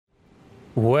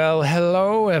Well,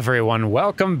 hello everyone.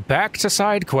 Welcome back to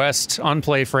Side Quest on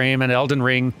PlayFrame and Elden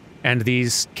Ring and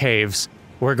these caves.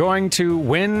 We're going to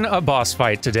win a boss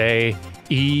fight today,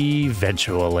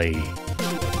 eventually.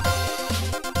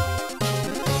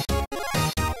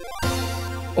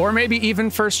 Or maybe even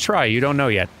first try, you don't know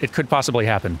yet. It could possibly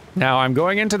happen. Now, I'm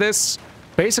going into this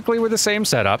basically with the same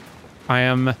setup. I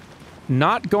am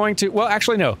not going to... Well,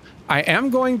 actually, no. I am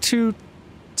going to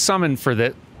summon for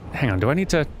the... Hang on, do I need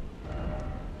to...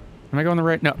 Am I going the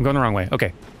right? No, I'm going the wrong way. Okay.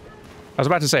 I was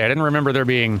about to say, I didn't remember there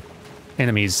being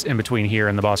enemies in between here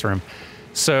and the boss room.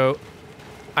 So,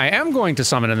 I am going to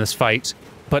summon in this fight,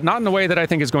 but not in a way that I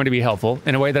think is going to be helpful,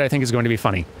 in a way that I think is going to be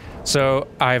funny. So,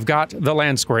 I've got the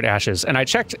Land Squirt Ashes, and I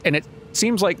checked, and it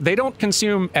seems like they don't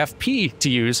consume FP to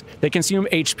use, they consume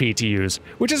HP to use,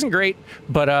 which isn't great,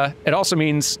 but it also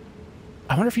means...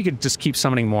 I wonder if you could just keep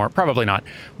summoning more. Probably not.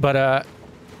 But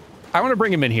I want to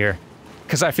bring him in here,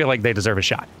 because I feel like they deserve a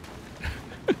shot.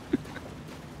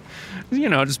 You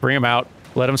know, just bring them out,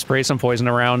 let them spray some poison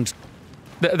around.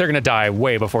 They're going to die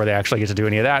way before they actually get to do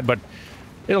any of that, but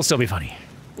it'll still be funny.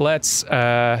 Let's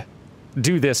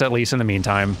do this at least in the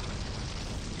meantime.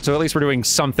 So at least we're doing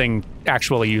something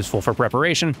actually useful for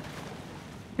preparation.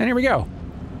 And here we go.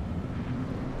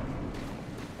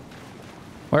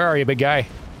 Where are you, big guy?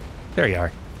 There you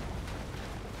are.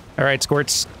 All right,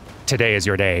 Squirts. Today is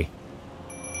your day.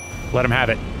 Let them have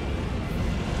it.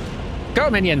 Go,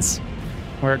 minions!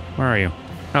 Where are you?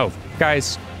 Oh,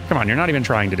 guys, come on, you're not even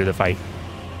trying to do the fight.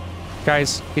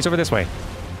 Guys, he's over this way.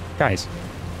 Guys.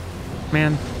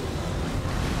 Man.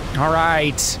 All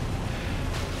right.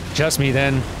 Just me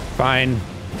then. Fine.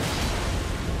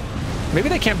 Maybe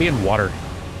they can't be in water.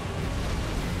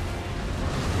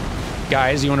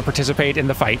 Guys, you want to participate in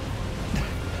the fight?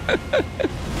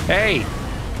 Hey!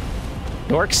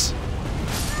 Dorks.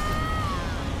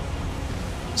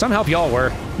 Some help y'all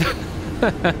were.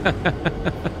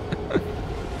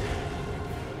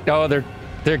 Oh,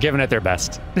 they're giving it their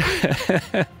best.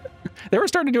 They were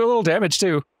starting to do a little damage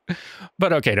too.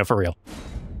 But okay, no, for real.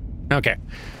 Okay.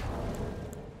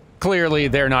 Clearly,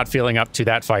 they're not feeling up to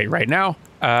that fight right now.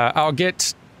 I'll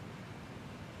get...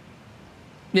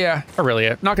 Yeah,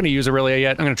 Aurelia. Not going to use Aurelia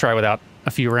yet. I'm going to try without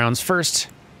a few rounds first,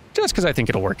 just because I think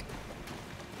it'll work.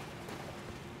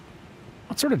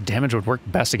 What sort of damage would work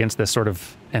best against this sort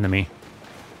of enemy?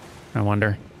 I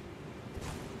wonder.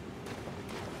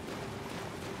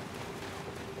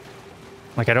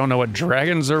 Like, I don't know what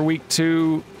dragons are weak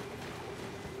to.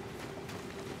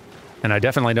 And I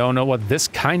definitely don't know what this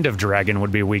kind of dragon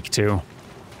would be weak to.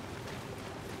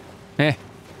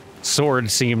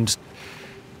 Sword seemed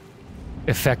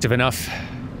effective enough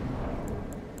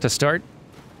to start.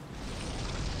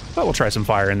 But we'll try some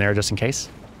fire in there just in case.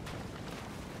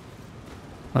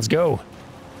 Let's go.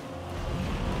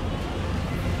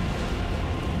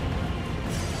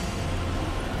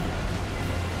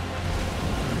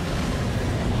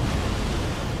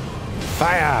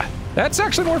 Fire! That's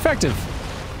actually more effective.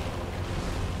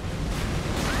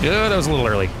 Yeah, that was a little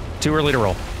early. Too early to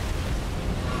roll.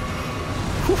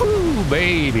 Woohoo,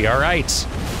 baby, all right.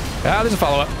 Ah, there's a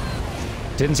follow-up.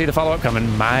 Didn't see the follow-up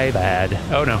coming. My bad.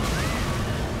 Oh, no.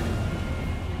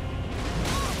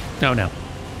 Oh, no.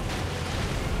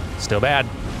 Still bad.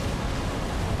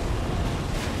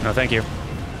 No, thank you.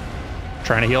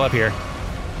 Trying to heal up here.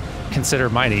 Consider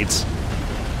my needs.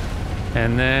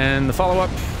 And then the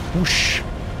follow-up. Whoosh.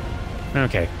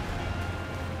 Okay.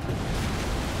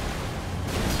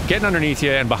 Getting underneath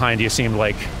you and behind you seemed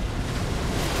like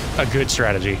a good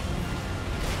strategy.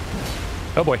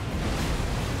 Oh boy.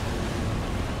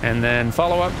 And then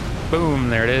follow-up. Boom,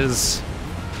 there it is.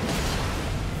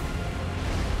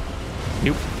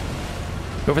 Nope.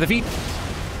 Go for the feet.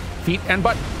 Feet and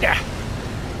butt. Yeah.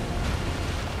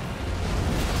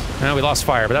 Well, we lost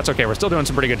fire, but that's okay. We're still doing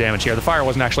some pretty good damage here. The fire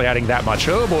wasn't actually adding that much.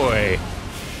 Oh boy.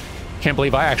 Can't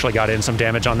believe I actually got in some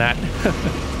damage on that.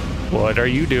 What are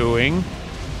you doing?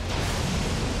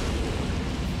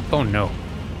 Oh no.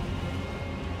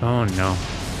 Oh no.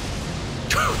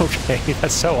 Okay,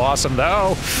 that's so awesome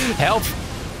though. Help.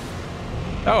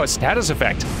 Oh, a status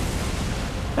effect.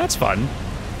 That's fun.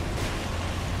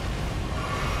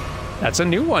 That's a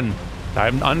new one.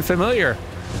 I'm unfamiliar.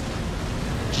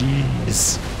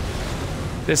 Jeez.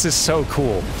 This is so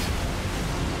cool.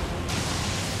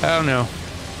 Oh no.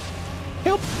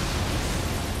 Help!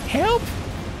 Help!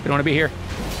 We don't want to be here.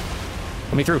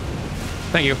 Let me through.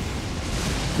 Thank you.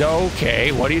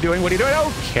 Okay, what are you doing? What are you doing?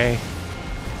 Okay.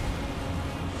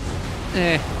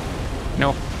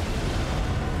 No.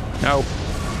 No.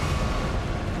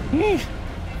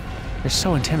 They're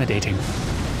so intimidating.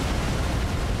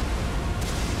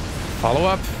 Follow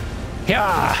up.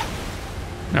 Yeah.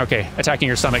 Okay, attacking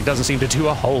your stomach doesn't seem to do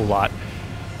a whole lot.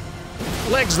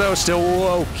 Legs, though, still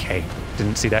okay.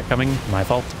 Didn't see that coming. My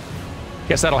fault.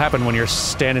 Guess that'll happen when you're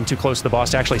standing too close to the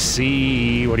boss to actually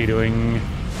see. What are you doing?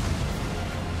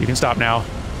 You can stop now.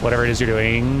 Whatever it is you're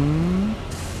doing.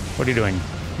 What are you doing?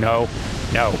 No.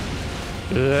 No.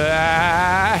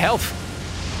 Health.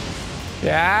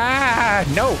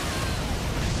 No.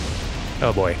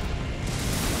 Oh, boy.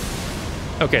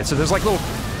 Okay, so there's like little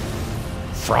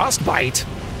frostbite.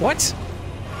 What?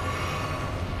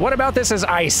 What about this as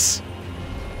ice?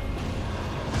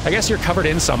 I guess you're covered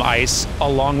in some ice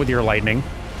along with your lightning.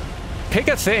 Pick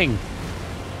a thing.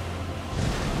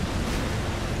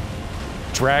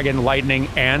 Dragon, lightning,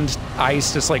 and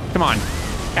ice. Just like, come on.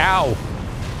 Ow.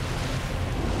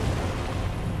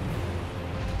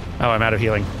 Oh, I'm out of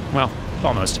healing. Well,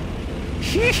 almost.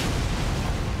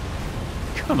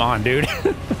 Come on, dude.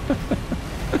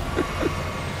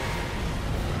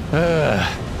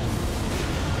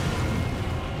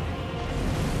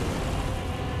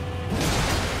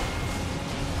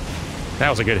 That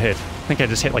was a good hit. I think I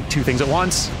just hit like 2 things at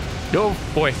once. Oh,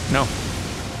 boy, no.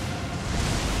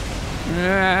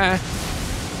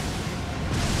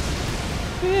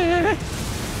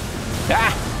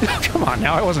 Come on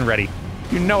now, I wasn't ready.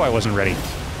 You know I wasn't ready.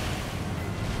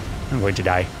 I'm going to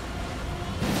die.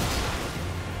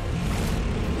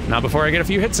 Not before I get a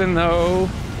few hits in, though.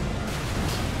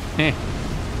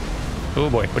 Oh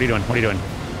boy, what are you doing? What are you doing?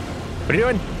 What are you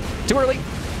doing? Too early.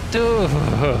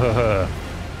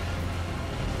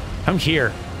 I'm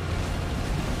here.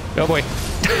 Oh boy.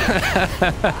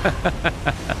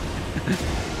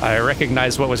 I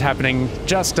recognized what was happening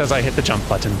just as I hit the jump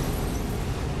button.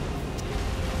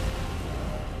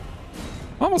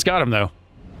 Almost got him, though.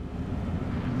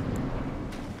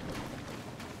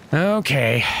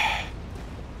 Okay.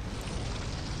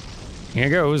 Here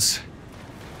goes.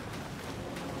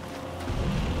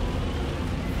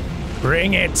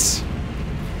 Bring it!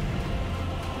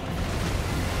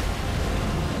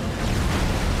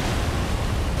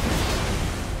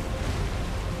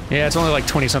 Yeah, it's only like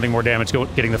 20-something more damage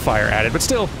getting the fire added, but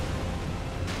still,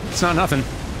 it's not nothing.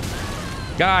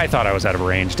 I thought I was out of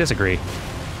range. Disagree.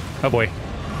 Oh boy.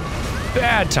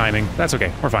 Bad timing. That's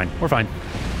okay. We're fine. We're fine.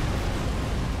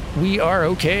 We are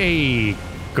okay.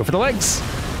 Go for the legs.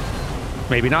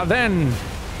 Maybe not then.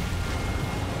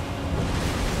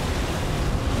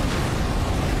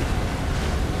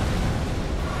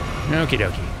 Okie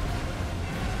dokie.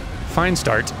 Fine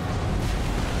start.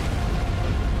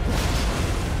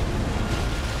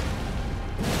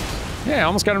 Yeah,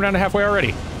 almost got him down to halfway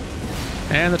already.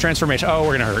 And the transformation. Oh,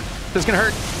 we're gonna hurt. This is gonna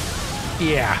hurt.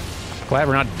 Yeah. Glad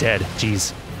we're not dead.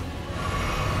 Jeez.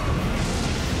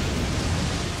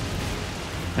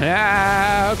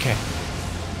 Ah, okay.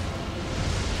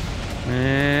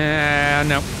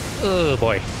 No. Oh,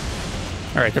 boy.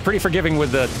 All right, they're pretty forgiving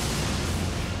with the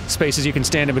spaces you can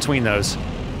stand in between those.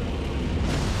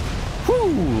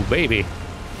 Whoo, baby.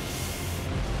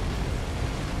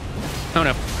 Oh,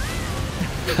 no.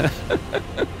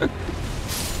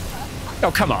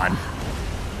 Oh, come on.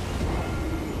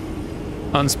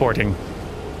 Unsporting.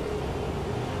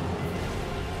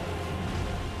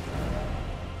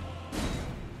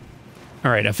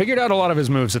 All right, I figured out a lot of his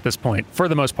moves at this point, for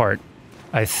the most part.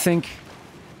 I think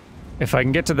if I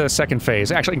can get to the second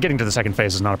phase... Actually, getting to the second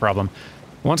phase is not a problem.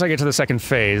 Once I get to the second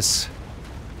phase...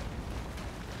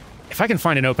 If I can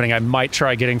find an opening, I might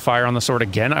try getting fire on the sword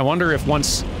again. I wonder if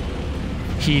once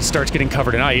he starts getting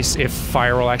covered in ice, if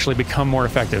fire will actually become more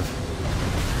effective.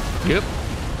 Yep.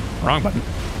 Wrong button.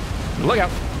 Look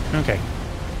out. Okay.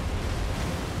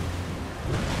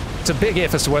 It's a big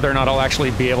if as to whether or not I'll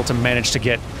actually be able to manage to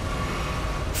get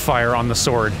fire on the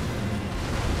sword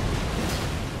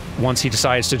once he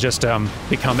decides to just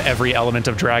become every element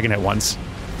of dragon at once.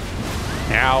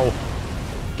 Ow.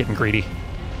 Getting greedy.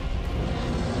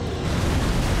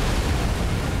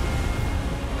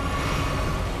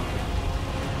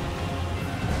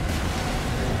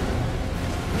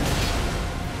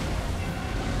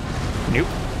 Nope.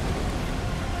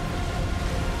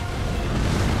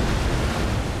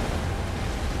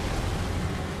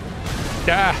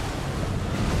 Ah!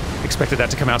 Expected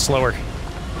that to come out slower.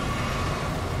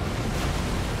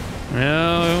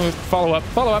 No, follow up,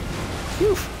 follow up.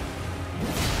 Whew.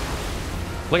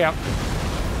 Look out.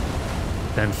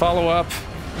 Then follow up.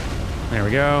 There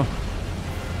we go.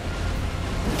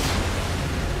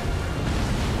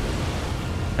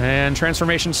 And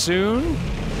transformation soon.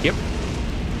 Yep.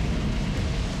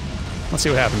 Let's see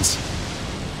what happens.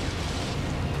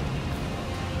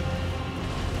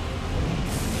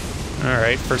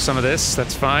 Alright, for some of this,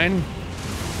 that's fine.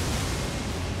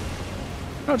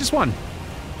 Oh, just one.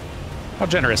 How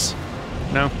generous.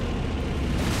 No?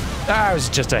 Ah, I was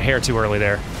just a hair too early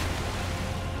there.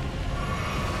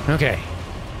 Okay.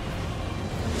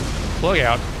 Look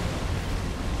out.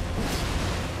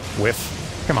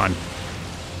 Whiff. Come on.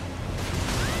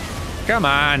 Come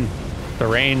on. The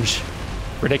range.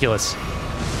 Ridiculous.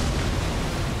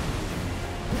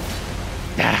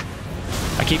 Ah.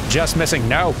 I keep just missing.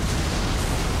 No.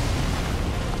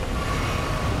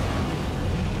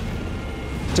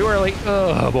 Too early.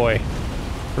 Oh, boy.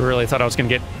 I really thought I was going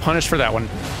to get punished for that one.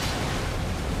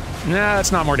 Nah,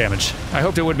 that's not more damage. I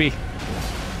hoped it would be.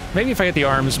 Maybe if I hit the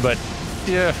arms, but...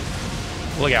 yeah.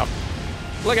 Look out.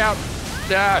 Look out.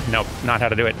 Ah, nope. Not how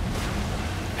to do it.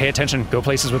 Pay attention. Go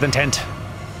places with intent.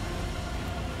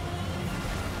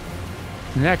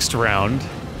 Next round...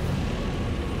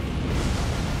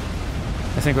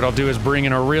 I think what I'll do is bring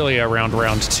in Aurelia around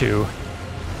round 2.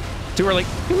 Too early.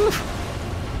 Oof.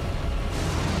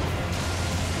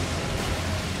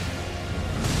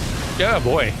 Oh,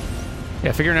 boy.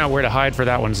 Yeah, figuring out where to hide for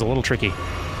that one is a little tricky.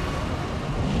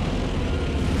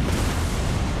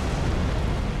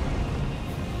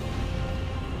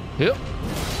 Yep.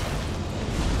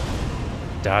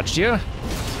 Dodged you.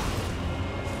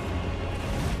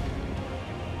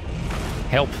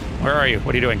 Help. Where are you?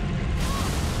 What are you doing?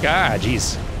 Ah,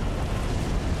 jeez.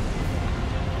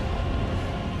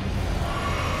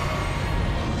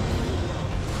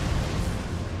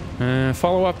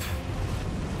 Follow up.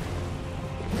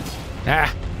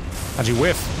 Ah! How'd you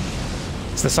whiff?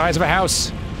 It's the size of a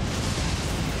house.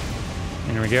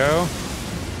 There we go.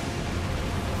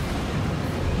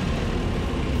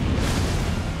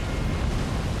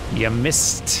 You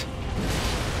missed.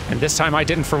 And this time I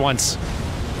didn't for once.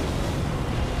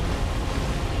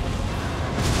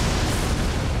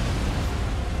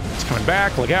 It's coming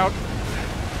back, look out.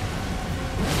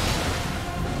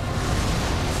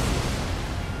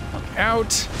 Look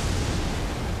out.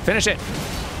 Finish it.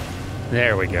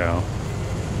 There we go.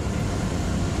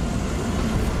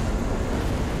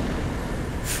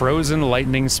 Frozen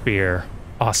Lightning Spear.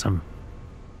 Awesome.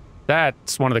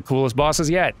 That's one of the coolest bosses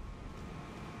yet.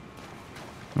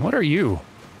 What are you?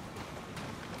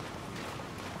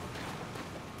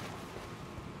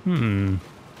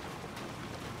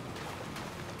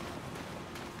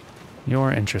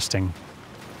 You're interesting.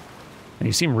 And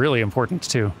you seem really important,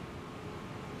 too.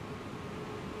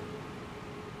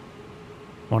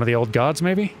 One of the old gods,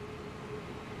 maybe?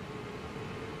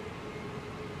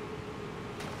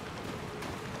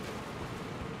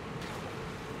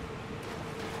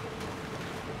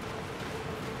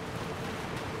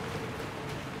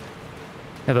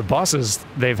 Yeah, the bosses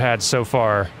they've had so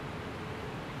far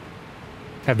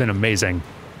have been amazing.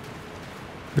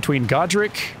 Between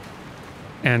Godric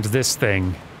and this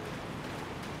thing,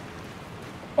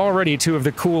 already two of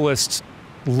the coolest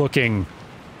looking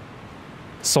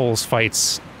Souls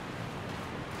fights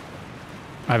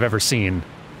I've ever seen.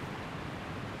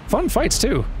 Fun fights,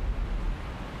 too.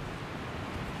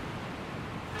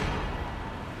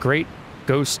 Great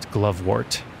Ghost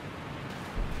Glovewort.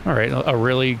 Alright, a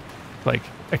really, like,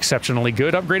 exceptionally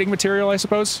good upgrading material, I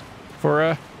suppose,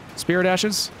 for, Spirit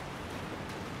Ashes.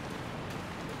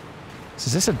 So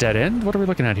is this a dead end? What are we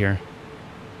looking at here?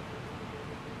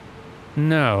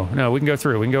 No, we can go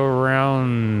through. We can go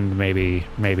around, maybe.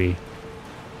 Maybe.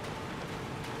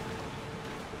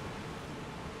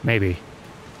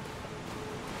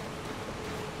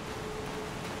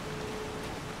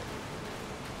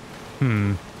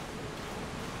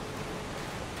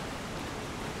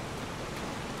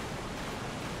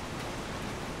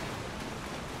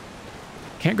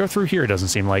 Can't go through here, it doesn't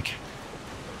seem like.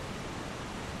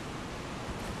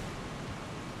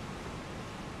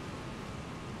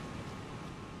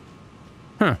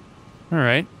 Huh.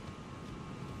 Alright.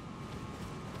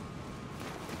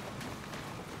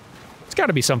 There's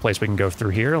gotta be someplace we can go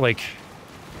through here, like...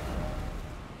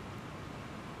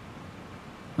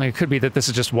 it could be that this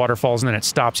is just waterfalls and then it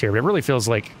stops here, but it really feels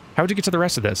like... How would you get to the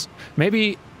rest of this?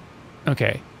 Maybe...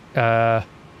 Okay.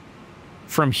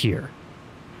 From here.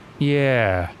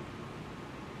 Yeah.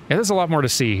 Yeah, there's a lot more to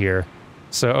see here.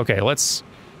 So, okay, let's...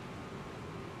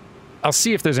 I'll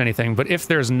see if there's anything, but if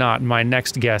there's not, my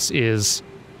next guess is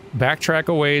backtrack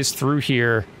a ways through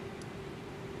here,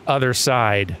 other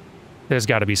side. There's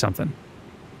got to be something.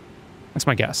 That's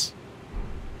my guess.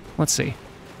 Let's see.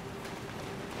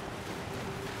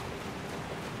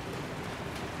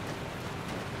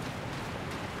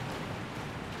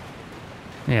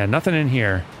 Yeah, nothing in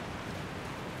here.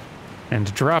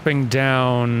 And dropping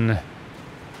down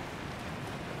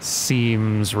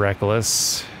seems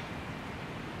reckless.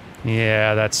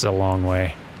 Yeah, that's a long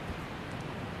way.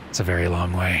 It's a very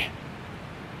long way.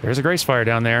 There's a grace fire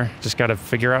down there. Just gotta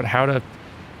figure out how to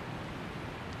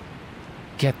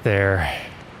get there.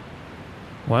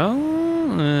 Well,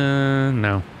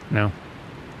 no.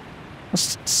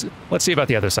 Let's see about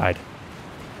the other side.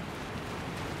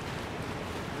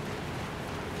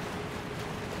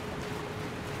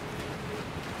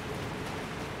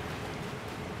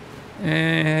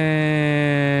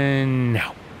 And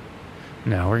no.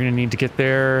 No, we're gonna need to get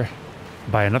there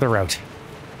by another route.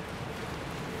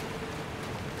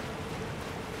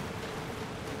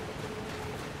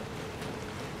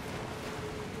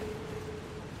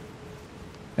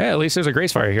 Yeah, at least there's a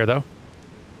grace fire here, though.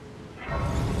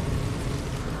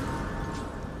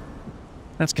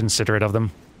 That's considerate of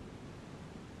them.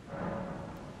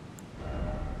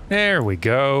 There we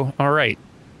go. All right.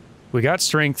 We got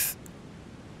strength.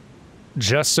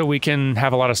 Just so we can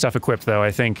have a lot of stuff equipped, though,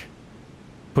 I think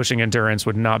pushing endurance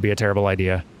would not be a terrible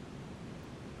idea.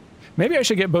 Maybe I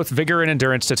should get both vigor and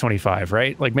endurance to 25,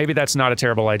 right? Like, maybe that's not a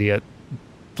terrible idea.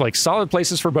 Like, solid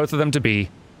places for both of them to be.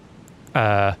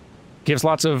 Gives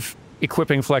lots of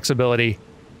equipping flexibility.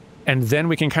 And then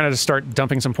we can kind of start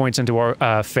dumping some points into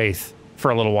our faith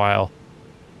for a little while.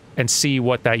 And see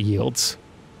what that yields.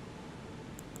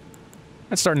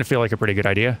 That's starting to feel like a pretty good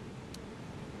idea.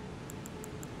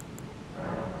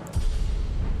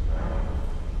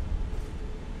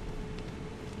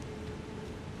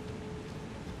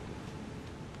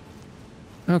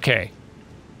 Okay.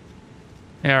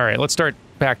 Alright, let's start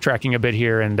backtracking a bit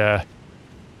here and,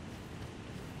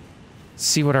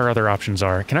 see what our other options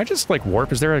are. Can I just, like,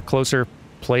 warp? Is there a closer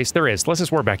place? There is. Let's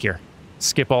just warp back here.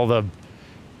 Skip all the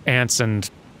ants and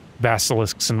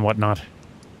basilisks and whatnot.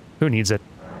 Who needs it?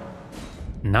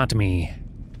 Not me.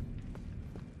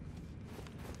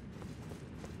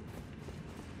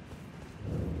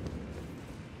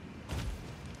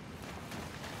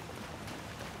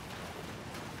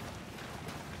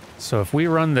 So if we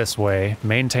run this way,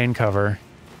 maintain cover.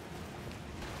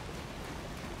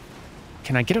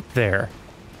 Can I get up there?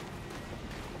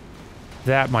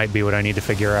 That might be what I need to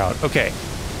figure out. Okay.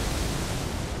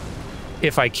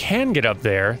 If I can get up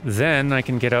there, then I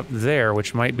can get up there,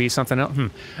 which might be something else.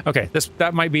 Okay,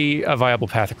 that might be a viable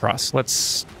path across.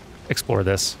 Let's explore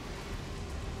this.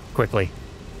 Quickly.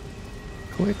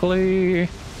 Quickly.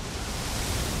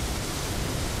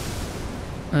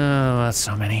 Oh, that's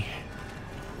so many.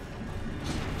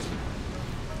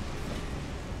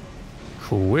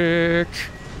 Quick.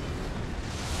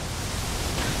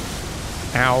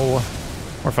 Ow.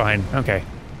 We're fine. Okay.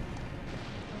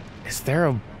 Is there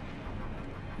a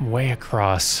way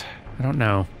across? I don't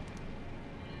know.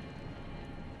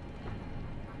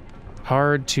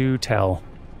 Hard to tell.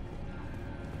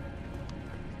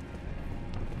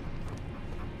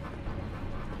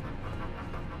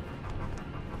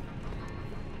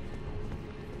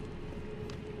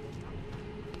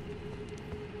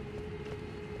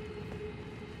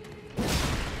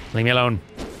 Leave me alone.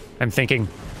 I'm thinking.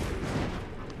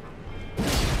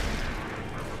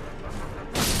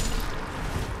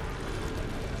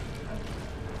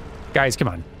 Guys, come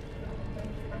on.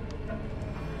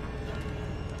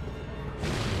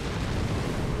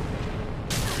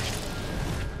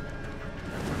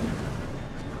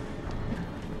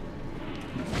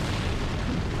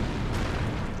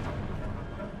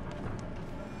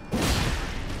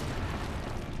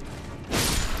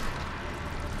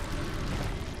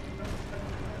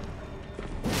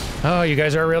 Oh, you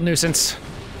guys are a real nuisance.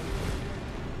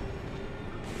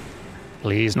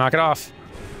 Please knock it off.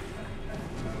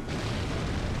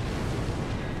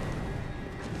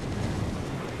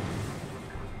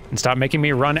 And stop making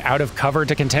me run out of cover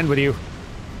to contend with you.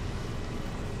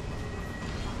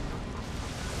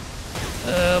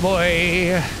 Oh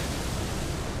boy.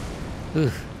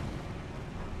 Ugh.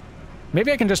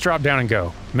 Maybe I can just drop down and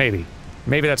go. Maybe.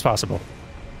 Maybe that's possible.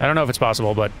 I don't know if it's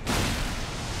possible, but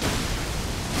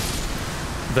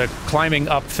the climbing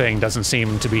up thing doesn't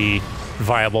seem to be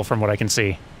viable from what I can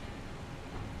see.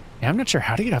 Yeah, I'm not sure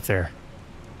how to get up there.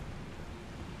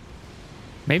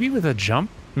 Maybe with a jump?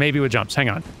 Maybe with jumps. Hang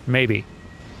on. Maybe.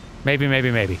 Maybe.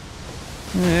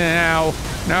 No.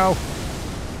 No.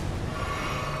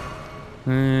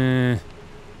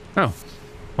 Oh.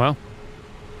 Well.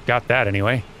 Got that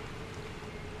anyway.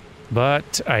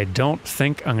 But I don't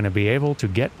think I'm going to be able to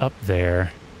get up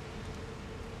there.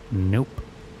 Nope.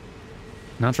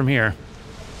 Not from here.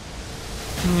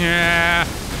 Yeah.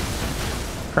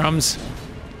 Crumbs.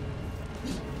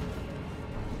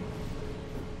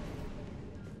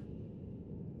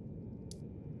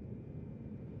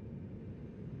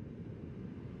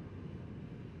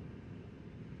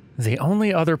 The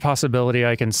only other possibility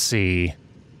I can see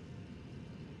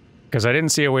Because I didn't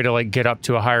see a way to, like, get up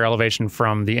to a higher elevation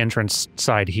from the entrance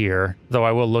side here, though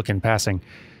I will look in passing,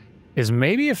 is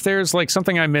maybe if there's, like,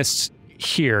 something I missed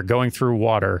here going through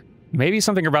water, maybe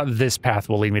something about this path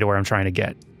will lead me to where I'm trying to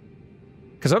get.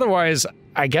 Because otherwise,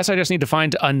 I guess I just need to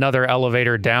find another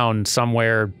elevator down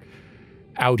somewhere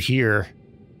out here.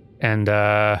 And,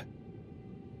 I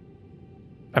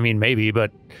mean, maybe,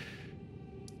 but...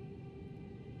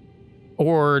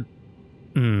 Or...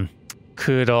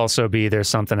 could also be there's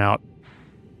something out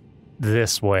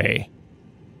this way.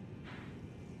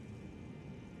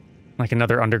 Like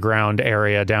another underground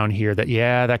area down here that,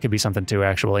 yeah, that could be something too,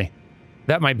 actually.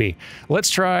 That might be. Let's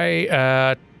try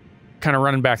kind of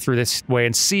running back through this way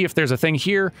and see if there's a thing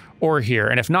here or here.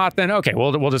 And if not, then okay,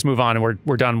 we'll just move on and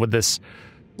we're done with this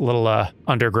little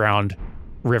underground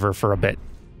river for a bit.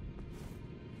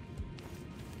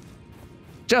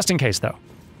 Just in case, though.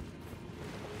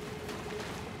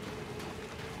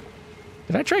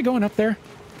 Did I try going up there?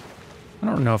 I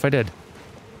don't know if I did.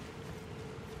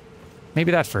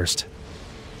 Maybe that first.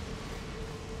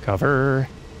 Cover.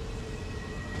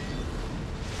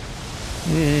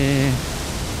 Eh.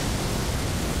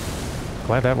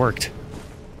 Glad that worked.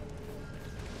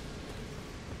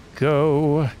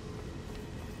 Go.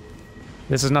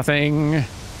 This is nothing.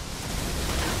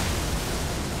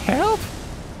 Help?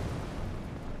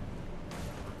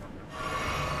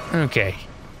 Okay.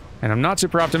 And I'm not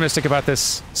super optimistic about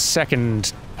this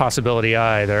second possibility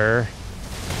either.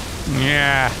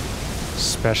 Yeah.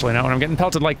 Especially not when I'm getting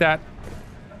pelted like that.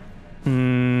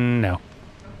 No.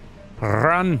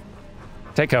 Run.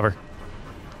 Take cover.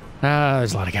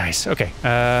 There's a lot of guys. Okay.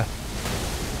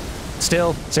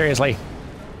 Still, seriously.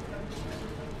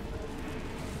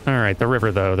 Alright, the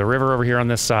river, though. The river over here on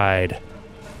this side.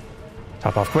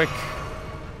 Top off quick.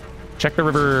 Check the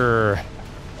river.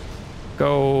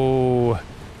 Go.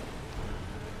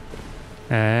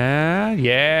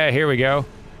 Yeah, here we go.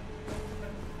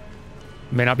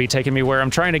 May not be taking me where I'm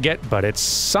trying to get, but it's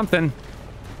something.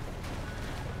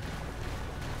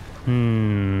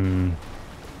 No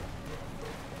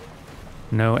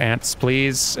ants,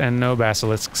 please, and no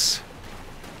basilisks.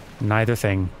 Neither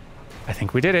thing. I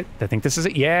think we did it. I think this is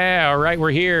it. Yeah, all right,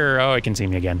 we're here. Oh, it can see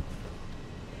me again.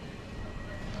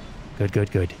 Good,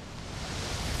 good, good.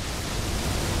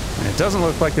 And it doesn't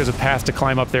look like there's a path to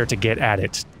climb up there to get at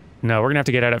it. No, we're gonna have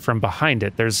to get at it from behind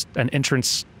it. There's an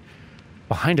entrance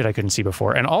behind it I couldn't see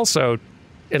before. And also,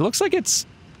 it looks like it's...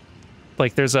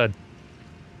 like there's a...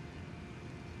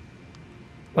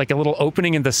 like a little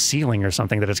opening in the ceiling or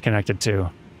something that it's connected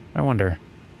to. I wonder.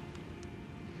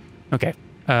 Okay.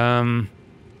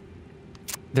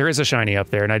 There is a shiny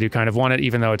up there, and I do kind of want it,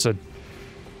 even though it's a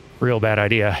real bad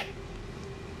idea.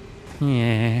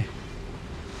 Yeah.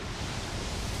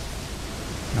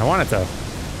 I want it, though.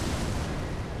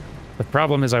 The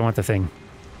problem is I want the thing.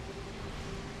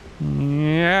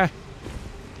 Yeah.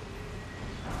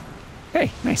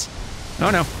 Hey, nice. Oh,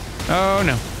 no. Oh,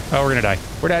 no. Oh, we're gonna die.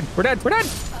 We're dead. We're dead. We're dead.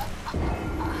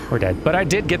 We're dead. But I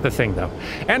did get the thing, though.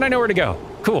 And I know where to go.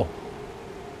 Cool.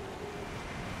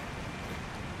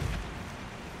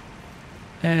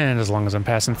 And as long as I'm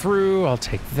passing through, I'll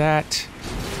take that.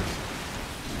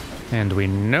 And we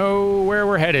know where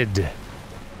we're headed.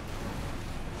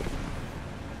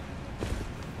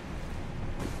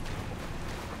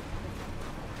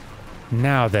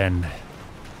 Now then,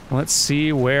 let's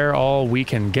see where all we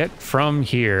can get from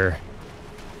here.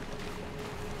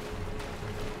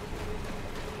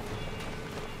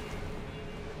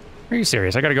 Are you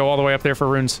serious? I gotta go all the way up there for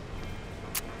runes?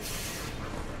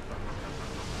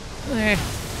 Eh.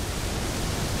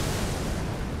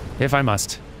 If I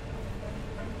must.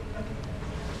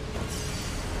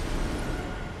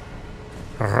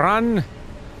 Run!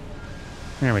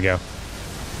 There we go.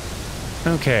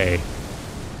 Okay.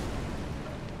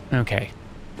 Okay.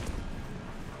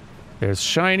 There's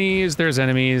shinies, there's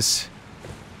enemies.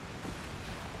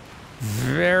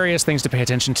 Various things to pay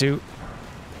attention to.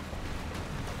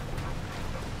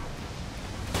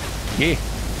 Yeah.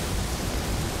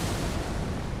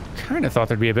 Kind of thought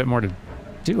there'd be a bit more to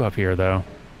do up here, though.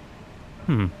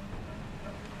 I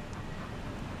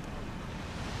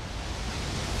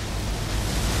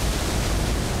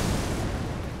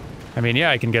mean,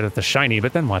 yeah, I can get at the shiny,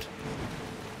 but then what?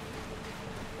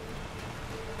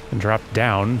 And drop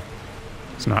down.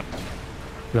 It's not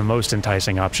the most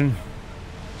enticing option.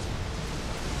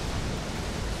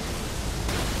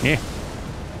 Yeah.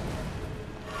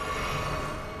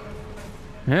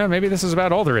 Yeah, maybe this is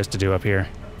about all there is to do up here.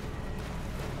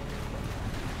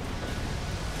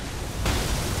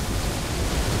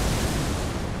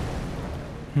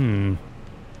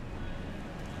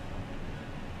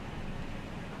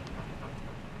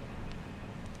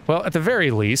 Well, at the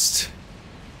very least...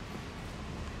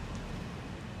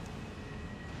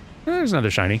 There's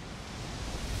another shiny.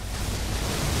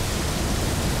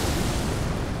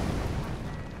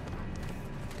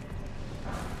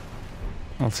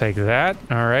 I'll take that.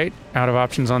 All right. Out of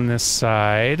options on this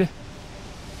side.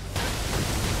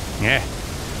 Yeah.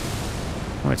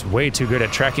 Oh, it's way too good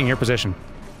at tracking your position.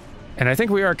 And I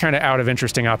think we are kind of out of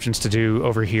interesting options to do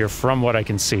over here from what I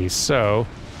can see. So...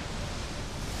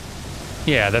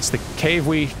 yeah, that's the cave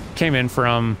we came in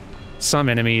from. Some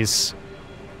enemies.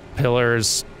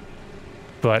 Pillars.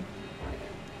 But...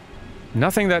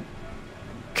 nothing that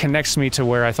connects me to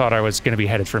where I thought I was going to be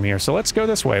headed from here. So let's go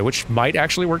this way, which might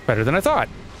actually work better than I thought.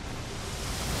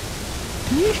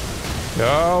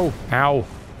 Oh, ow.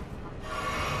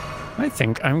 I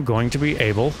think I'm going to be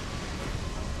able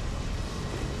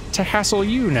to hassle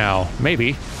you now.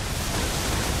 Maybe.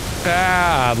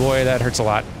 Ah, boy, that hurts a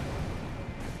lot.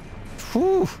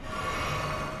 Whew.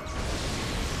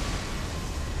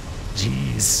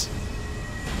 Jeez.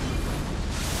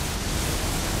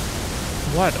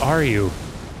 What are you?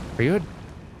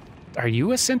 Are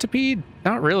you a centipede?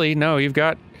 Not really. No, you've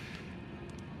got...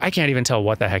 I can't even tell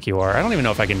what the heck you are. I don't even know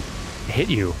if I can hit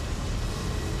you.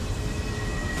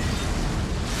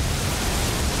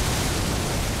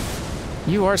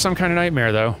 You are some kind of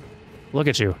nightmare, though. Look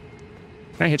at you.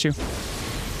 Can I hit you?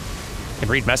 I can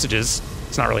read messages.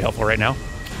 It's not really helpful right now.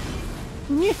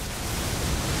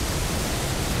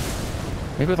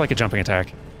 Maybe with like a jumping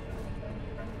attack.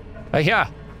 Yeah.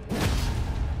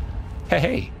 Hey,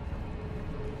 hey.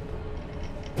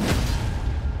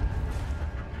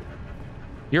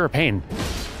 You're a pain.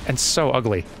 And so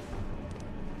ugly.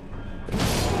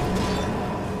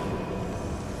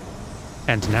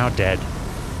 And now dead.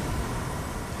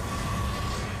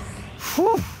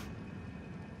 Whew.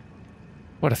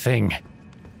 What a thing.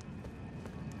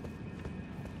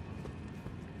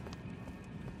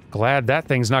 Glad that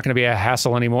thing's not going to be a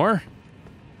hassle anymore.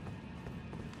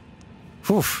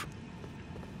 Whew.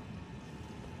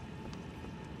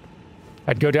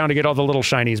 I'd go down to get all the little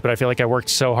shinies, but I feel like I worked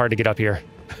so hard to get up here.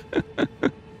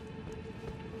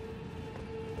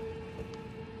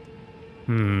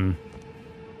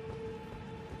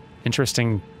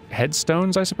 Interesting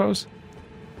headstones, I suppose?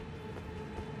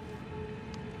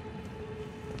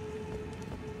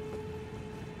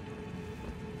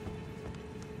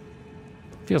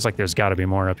 Feels like there's gotta be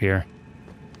more up here.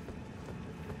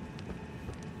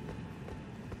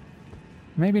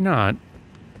 Maybe not.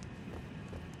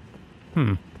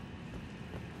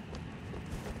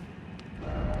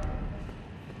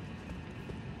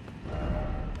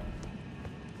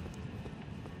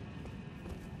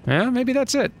 Yeah, maybe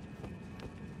that's it.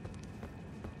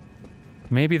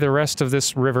 Maybe the rest of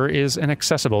this river is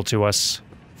inaccessible to us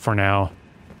for now.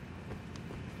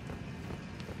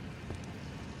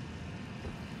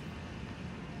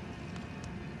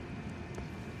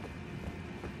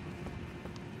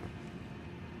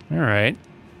 All right.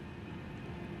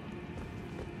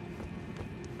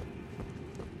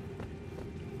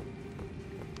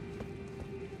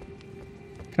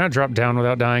 Can I drop down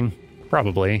without dying?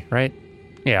 Probably, right?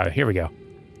 Yeah, here we go.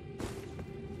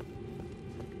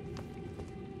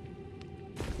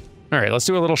 All right, let's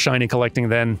do a little shiny collecting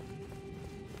then.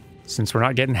 Since we're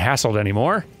not getting hassled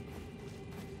anymore.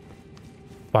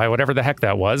 By whatever the heck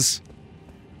that was.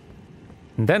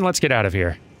 And then let's get out of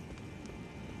here.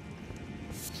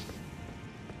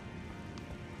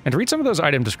 And read some of those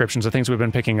item descriptions of things we've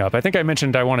been picking up. I think I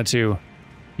mentioned I wanted to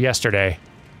yesterday.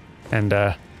 And,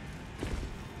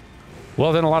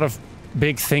 well, then a lot of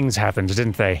big things happened,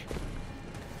 didn't they?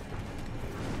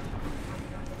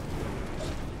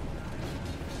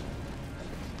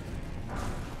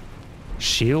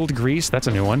 Shield grease, that's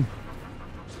a new one.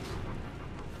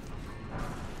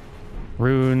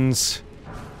 Runes.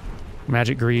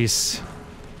 Magic grease.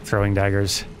 Throwing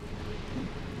daggers.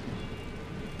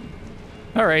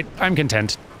 Alright, I'm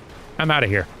content. I'm out of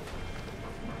here.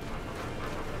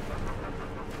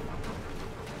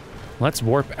 Let's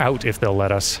warp out if they'll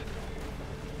let us.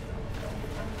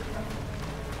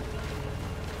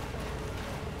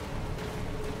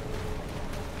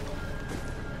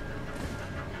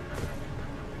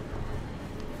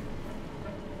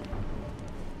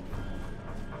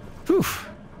 Whew.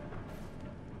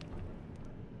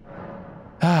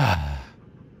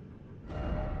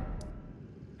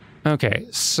 Okay,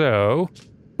 so...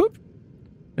 Boop.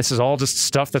 This is all just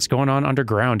stuff that's going on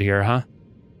underground here, huh?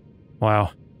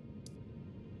 Wow.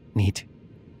 Neat.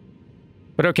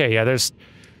 But okay, yeah, there's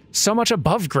so much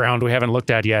above ground we haven't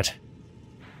looked at yet.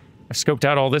 I've scoped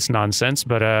out all this nonsense,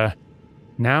 but,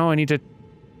 now I need to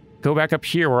go back up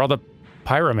here where all the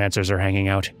pyromancers are hanging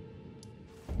out.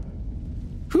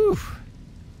 Whew.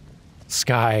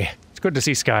 Sky. It's good to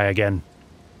see Sky again.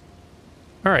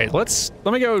 All right, let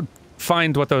me go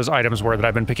find what those items were that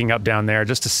I've been picking up down there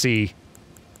just to see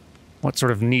what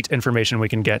sort of neat information we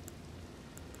can get.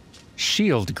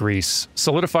 Shield grease.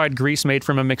 Solidified grease made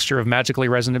from a mixture of magically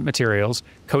resonant materials.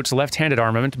 Coats left-handed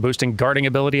armament, boosting guarding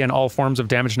ability and all forms of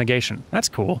damage negation. That's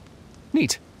cool.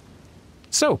 Neat.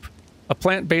 Soap. A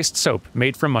plant-based soap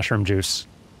made from mushroom juice.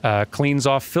 Cleans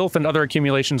off filth and other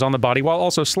accumulations on the body while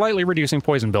also slightly reducing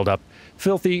poison buildup.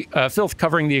 Filth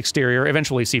covering the exterior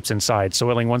eventually seeps inside,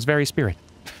 soiling one's very spirit.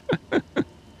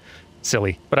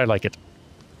 Silly, but I like it.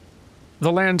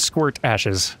 The land squirt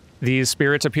ashes. These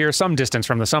spirits appear some distance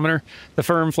from the summoner. The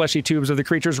firm, fleshy tubes of the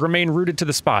creatures remain rooted to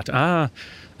the spot.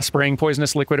 Spraying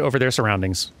poisonous liquid over their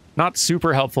surroundings. Not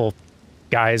super helpful,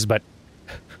 guys, but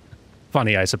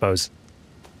funny, I suppose.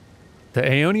 The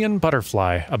Aeonian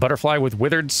butterfly, a butterfly with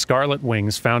withered scarlet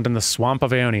wings found in the swamp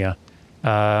of Aeonia.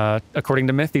 According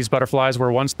to myth, these butterflies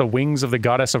were once the wings of the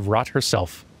goddess of rot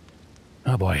herself.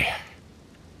 Oh boy.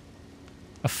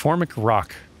 A formic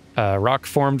rock. Rock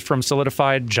formed from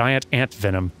solidified giant ant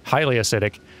venom, highly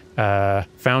acidic,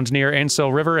 found near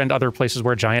Ainsel River and other places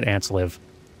where giant ants live.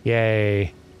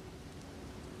 Yay.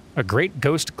 A great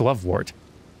ghost glovewort.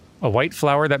 A white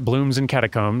flower that blooms in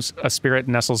catacombs. A spirit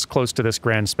nestles close to this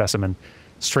grand specimen.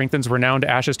 Strengthens renowned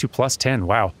ashes to +10.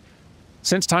 Wow.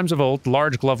 Since times of old,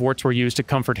 large gloveworts were used to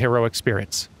comfort heroic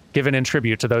spirits, given in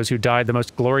tribute to those who died the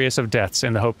most glorious of deaths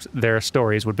in the hope their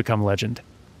stories would become legend.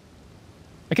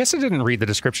 I guess I didn't read the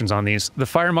descriptions on these. The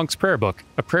Fire Monk's Prayer Book.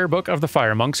 A prayer book of the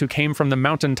fire monks who came from the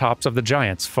mountaintops of the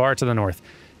giants, far to the north.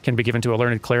 Can be given to a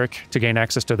learned cleric to gain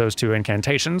access to those two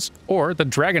incantations. Or the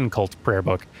Dragon Cult Prayer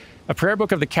Book. A prayer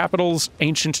book of the capital's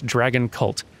ancient dragon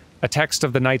cult. A text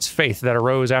of the knight's faith that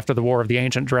arose after the War of the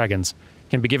Ancient Dragons.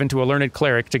 Can be given to a learned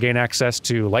cleric to gain access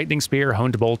to lightning spear,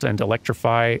 honed bolt, and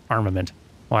electrify armament.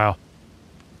 Wow.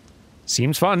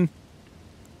 Seems fun.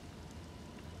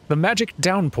 The Magic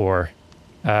Downpour.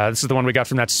 This is the one we got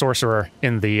from that sorcerer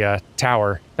in the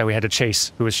tower that we had to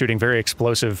chase, who was shooting very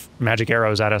explosive magic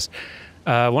arrows at us.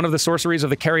 One of the sorceries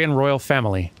of the Carrion royal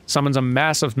family. Summons a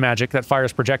mass of magic that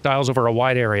fires projectiles over a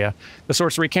wide area. The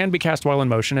sorcery can be cast while in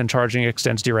motion, and charging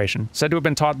extends duration. Said to have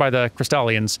been taught by the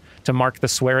Crystallians to mark the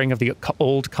swearing of the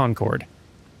Old Concord.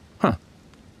 Huh.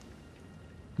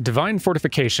 Divine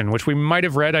Fortification, which we might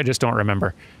have read, I just don't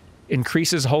remember.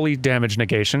 Increases holy damage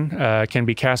negation. Can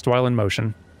be cast while in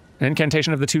motion. An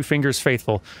incantation of the Two Fingers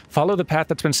Faithful. Follow the path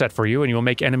that's been set for you, and you will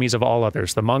make enemies of all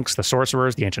others. The monks, the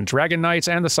sorcerers, the ancient dragon knights,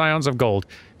 and the scions of gold.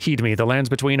 Heed me, the lands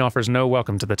between offers no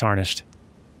welcome to the tarnished.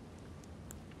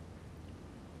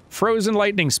 Frozen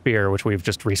Lightning Spear, which we've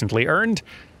just recently earned.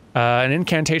 An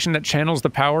incantation that channels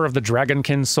the power of the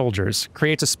Dragonkin soldiers.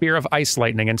 Creates a spear of ice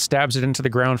lightning and stabs it into the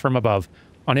ground from above.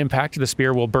 On impact, the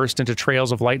spear will burst into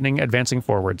trails of lightning, advancing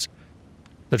forwards.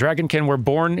 The Dragonkin were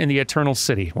born in the Eternal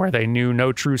City, where they knew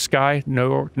no true sky,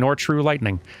 nor true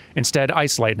lightning. Instead,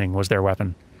 ice lightning was their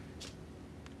weapon.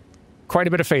 Quite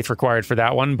a bit of faith required for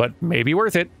that one, but maybe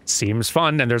worth it. Seems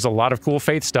fun, and there's a lot of cool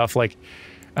faith stuff, like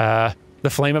the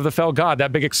Flame of the Fell God,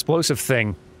 that big explosive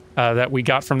thing that we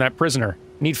got from that prisoner.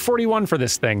 Need 41 for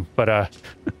this thing, but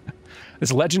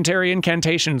this legendary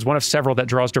incantation is one of several that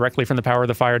draws directly from the power of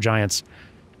the fire giants.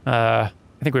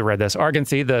 I think we read this.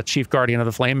 Arganthy, the chief guardian of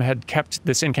the flame, had kept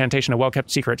this incantation a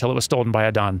well-kept secret till it was stolen by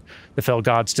Adon. The fell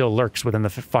god still lurks within the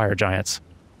fire giants.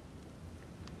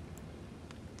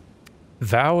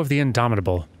 Vow of the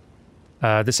Indomitable.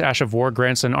 This Ash of War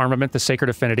grants an armament the Sacred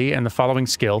Affinity and the following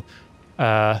skill.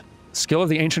 Skill of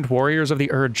the Ancient Warriors of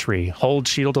the Erd Tree. Hold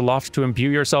shield aloft to imbue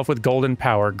yourself with golden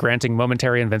power, granting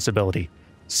momentary invincibility.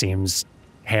 Seems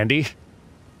handy.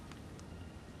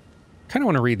 Kind of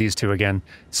want to read these two again.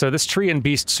 So this Tree and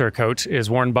Beast surcoat is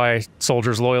worn by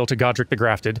soldiers loyal to Godric the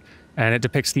Grafted, and it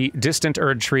depicts the distant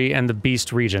Erd Tree and the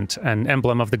Beast Regent, an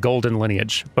emblem of the golden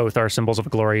lineage. Both are symbols of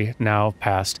glory now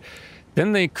past.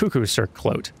 Then the Cuckoo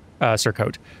surcoat,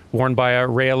 worn by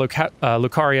Rhea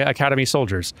Lucaria Academy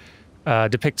soldiers,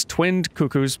 depicts twinned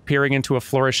cuckoos peering into a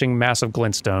flourishing mass of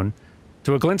glintstone.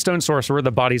 To a glintstone sorcerer, the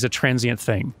body's a transient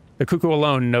thing. The cuckoo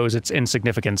alone knows its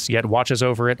insignificance, yet watches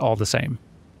over it all the same.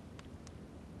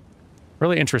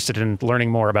 Really interested in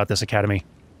learning more about this academy.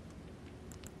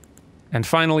 And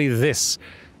finally this,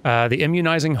 the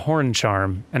Immunizing Horn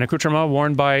Charm, an accoutrement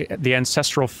worn by the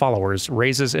ancestral followers,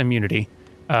 raises immunity,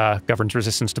 governs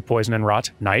resistance to poison and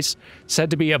rot, nice, said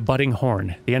to be a budding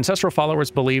horn. The ancestral followers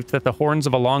believed that the horns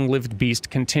of a long-lived beast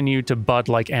continue to bud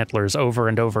like antlers over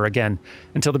and over again,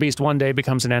 until the beast one day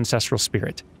becomes an ancestral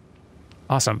spirit.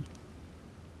 Awesome.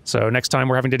 So next time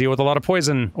we're having to deal with a lot of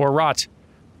poison or rot,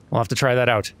 we'll have to try that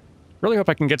out. Really hope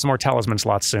I can get some more talisman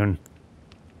slots soon.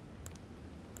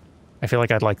 I feel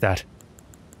like I'd like that.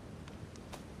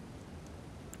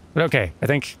 But okay, I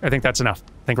think that's enough.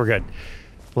 I think we're good.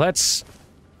 Let's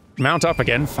mount up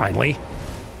again, finally.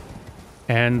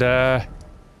 And,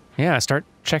 yeah, start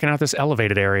checking out this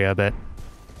elevated area a bit.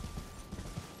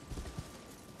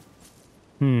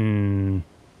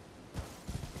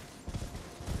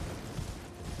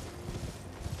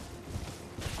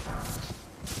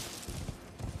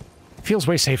 Feels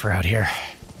way safer out here.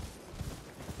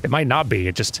 It might not be,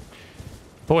 it just...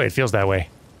 Boy, it feels that way.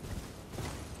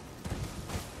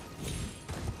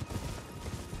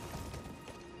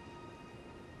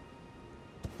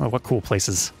 Oh, what cool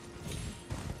places.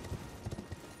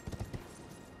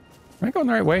 Am I going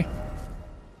the right way?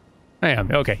 I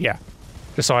am, okay, yeah.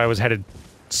 Just saw I was headed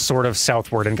sort of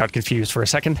southward and got confused for a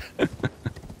second.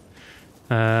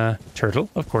 Turtle,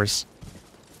 of course.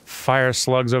 Fire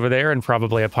slugs over there and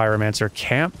probably a pyromancer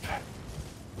camp.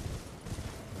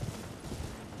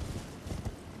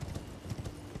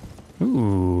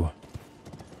 Ooh.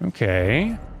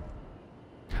 Okay.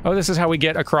 Oh, this is how we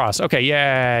get across. Okay,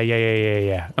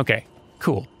 yeah. Okay,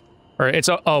 cool. Or it's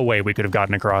a way we could have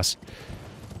gotten across.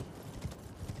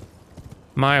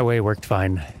 My way worked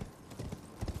fine.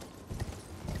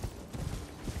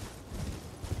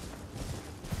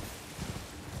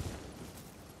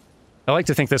 I like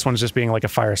to think this one's just being like a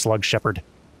fire slug shepherd.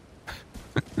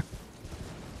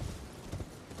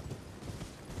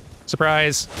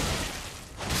 Surprise!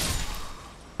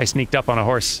 I sneaked up on a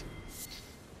horse.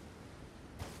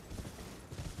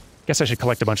 Guess I should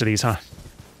collect a bunch of these, huh?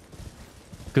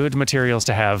 Good materials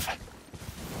to have.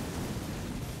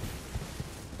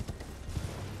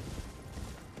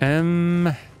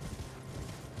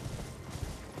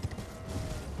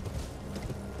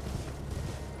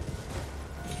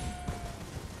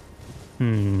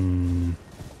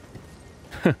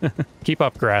 Keep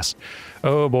up, grass.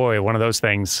 Oh boy, one of those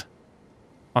things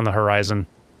on the horizon.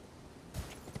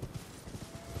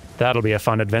 That'll be a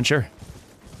fun adventure.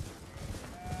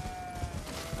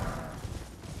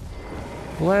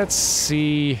 Let's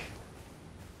see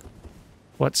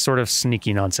what sort of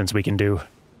sneaky nonsense we can do.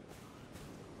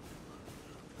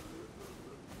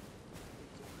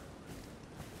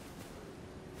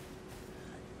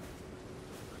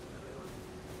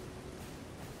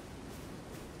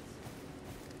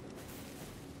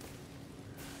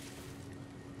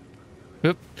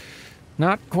 Oop.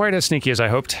 Not quite as sneaky as I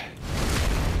hoped.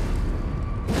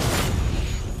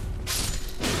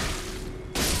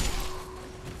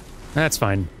 That's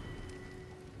fine.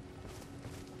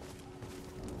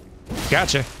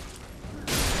 Gotcha.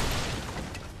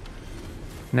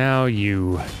 Now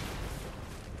you.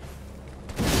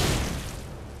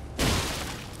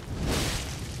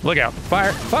 Look out.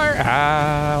 Fire! Fire!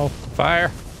 Ow!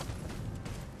 Fire!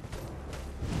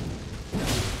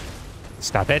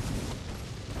 Stop it.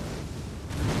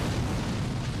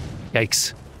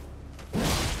 Yikes.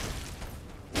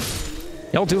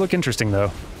 Y'all do look interesting,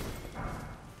 though.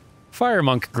 Fire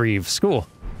Monk Greaves. Cool.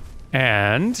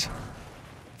 And...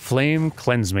 Flame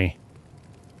Cleanse Me.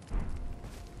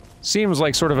 Seems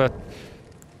like sort of a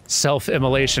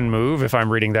self-immolation move, if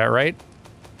I'm reading that right.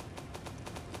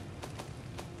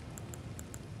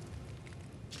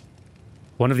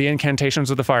 One of the incantations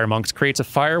of the Fire Monks creates a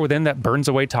fire within that burns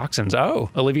away toxins.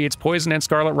 Oh, alleviates poison and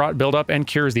scarlet rot buildup and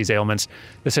cures these ailments.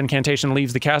 This incantation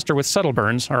leaves the caster with subtle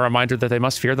burns, a reminder that they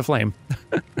must fear the flame.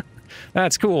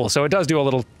 That's cool. So it does do a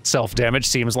little self-damage,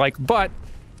 seems like, but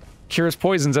cures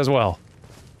poisons as well.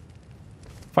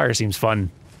 Fire seems fun.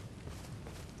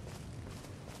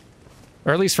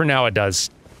 Or at least for now it does.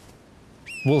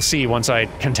 We'll see once I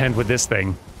contend with this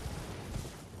thing.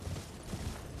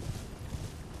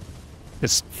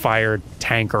 This fire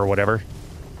tank or whatever.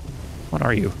 What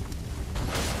are you?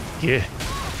 Yeah.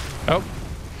 Oh.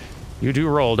 You do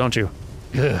roll, don't you?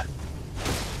 Ugh.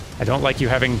 I don't like you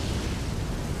having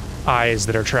eyes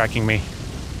that are tracking me.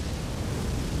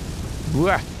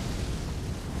 Wah.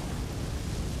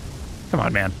 Come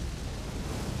on, man.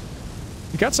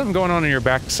 You got something going on your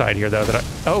backside here, though, that I...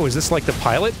 Oh, is this like the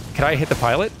pilot? Could I hit the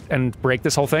pilot and break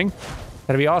this whole thing?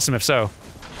 That'd be awesome if so.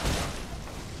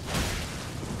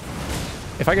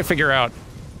 If I could figure out...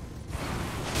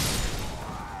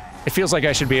 It feels like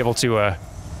I should be able to,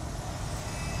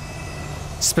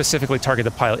 specifically target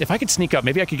the pilot. If I could sneak up,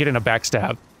 maybe I could get in a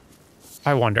backstab.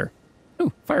 I wonder.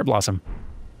 Ooh, Fire Blossom.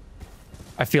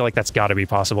 I feel like that's gotta be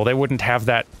possible. They wouldn't have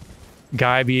that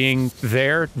guy being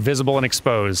there, visible and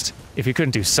exposed, if you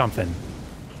couldn't do something.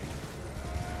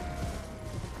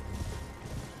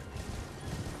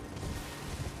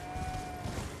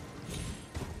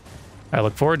 I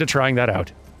look forward to trying that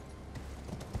out.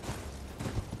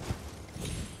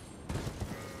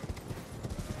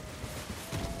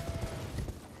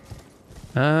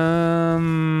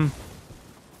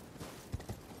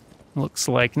 Looks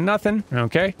like nothing.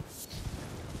 Okay.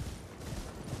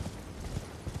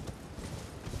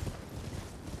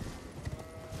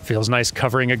 Feels nice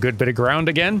covering a good bit of ground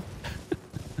again.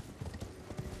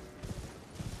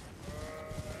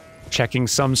 Checking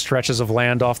some stretches of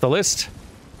land off the list.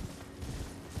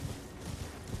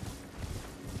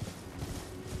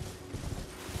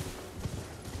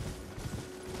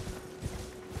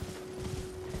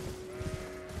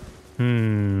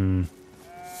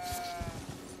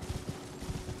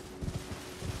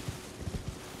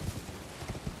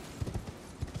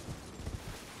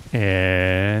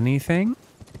 Anything?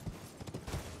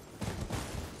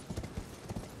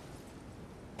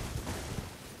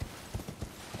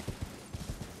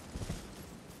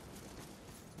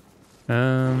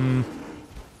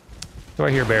 Do I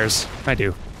hear bears? I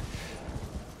do.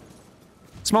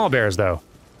 Small bears, though.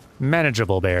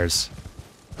 Manageable bears.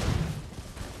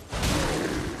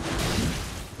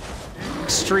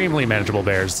 Extremely manageable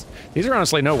bears. These are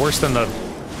honestly no worse than the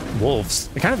wolves.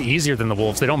 They're kind of easier than the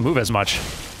wolves. They don't move as much.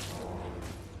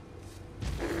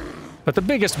 But the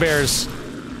biggest bears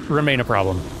remain a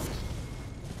problem.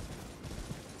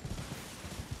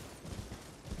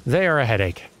 They are a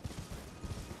headache.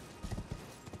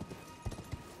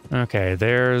 Okay,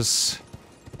 there's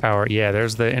power. Yeah,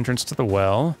 there's the entrance to the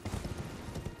well.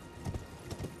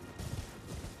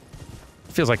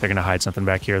 Feels like they're gonna hide something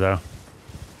back here, though.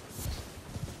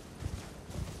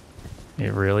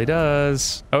 It really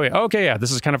does. Oh, yeah. Okay, yeah,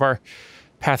 this is kind of our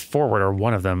path forward, or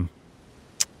one of them.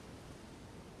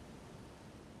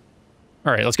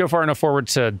 All right, let's go far enough forward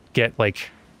to get, like,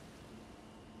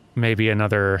 maybe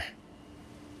another...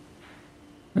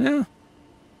 Yeah.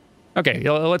 Okay,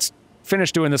 let's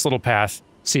finish doing this little path,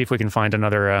 see if we can find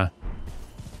another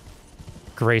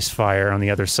grace fire on the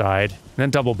other side, and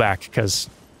then double back, because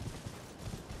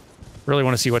really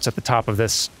want to see what's at the top of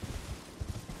this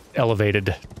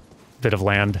elevated bit of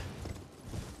land.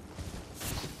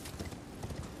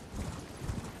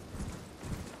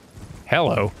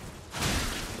 Hello.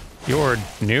 You're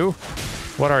new?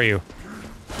 What are you?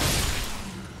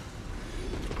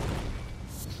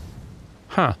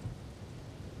 Huh.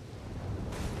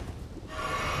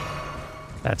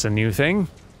 That's a new thing.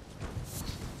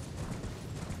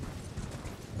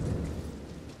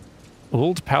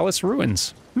 Old palace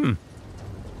ruins. Hmm.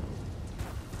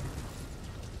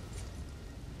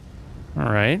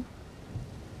 All right.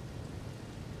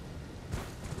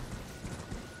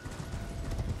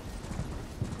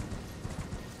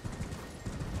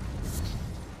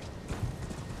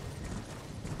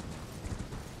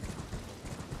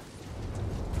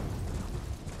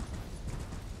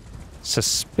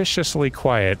 Suspiciously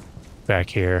quiet back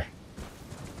here.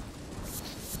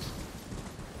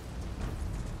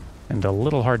 And a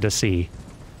little hard to see.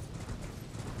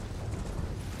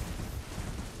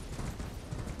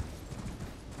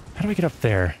 How do we get up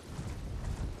there?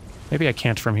 Maybe I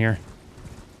can't from here.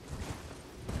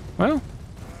 Well,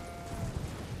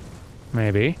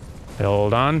 maybe.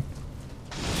 Hold on.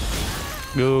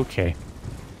 Okay.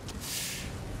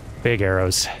 Big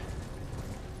arrows.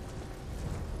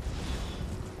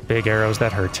 Big arrows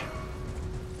that hurt.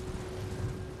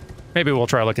 Maybe we'll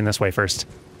try looking this way first.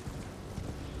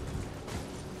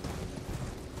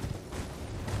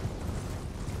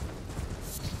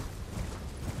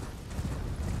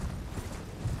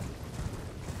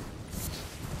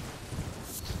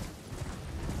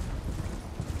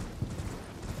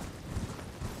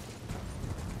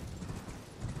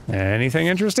 Anything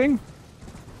interesting?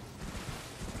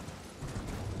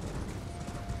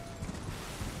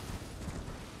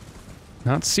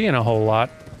 Not seeing a whole lot.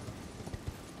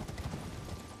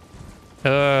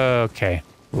 Okay.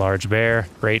 Large bear.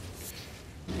 Great.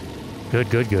 Good,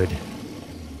 good, good.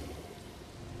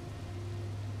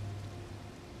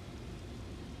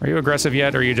 Are you aggressive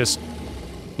yet, or are you just...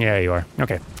 Yeah, you are.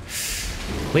 Okay.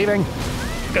 Leaving.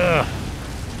 Ugh.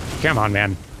 Come on,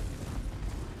 man.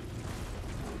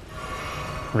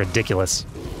 Ridiculous.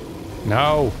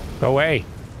 No. Go away.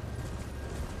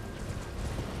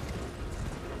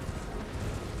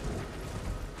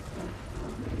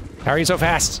 How are you so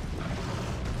fast?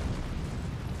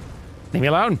 Leave me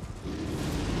alone.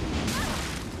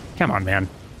 Come on, man.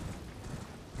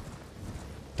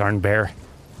 Darn bear.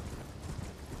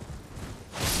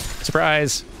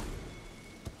 Surprise.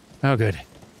 Oh, good.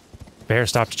 Bear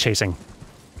stopped chasing.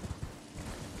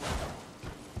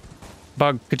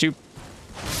 Bug, could you...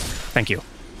 Thank you.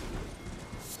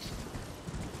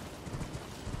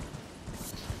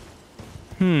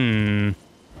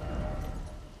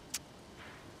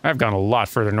 I've gone a lot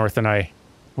further north than I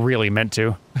really meant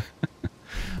to.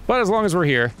 But as long as we're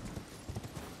here.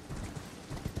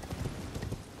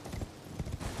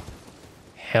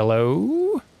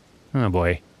 Hello? Oh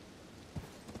boy.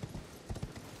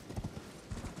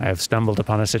 I have stumbled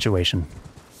upon a situation.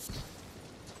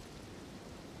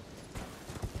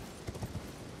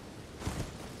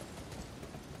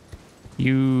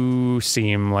 You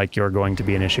seem like you're going to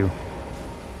be an issue.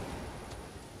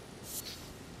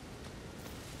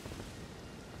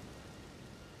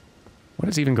 What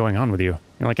is even going on with you?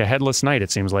 You're like a headless knight, it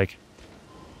seems like.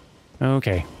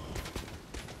 Okay.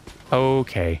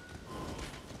 Okay.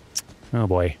 Oh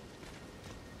boy.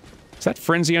 Is that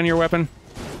frenzy on your weapon?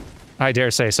 I dare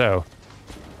say so.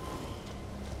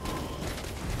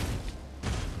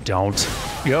 Don't.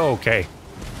 Okay.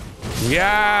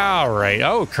 Yeah, alright.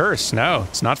 Oh, curse. No,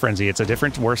 it's not frenzy. It's a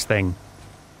different, worse thing.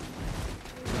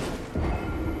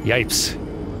 Yipes.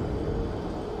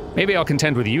 Maybe I'll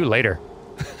contend with you later.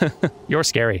 You're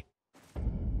scary.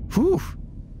 Whew.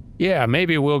 Yeah,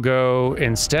 maybe we'll go,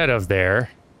 instead of there,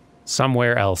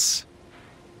 somewhere else.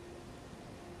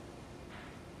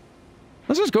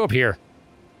 Let's just go up here.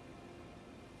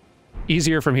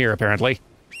 Easier from here, apparently.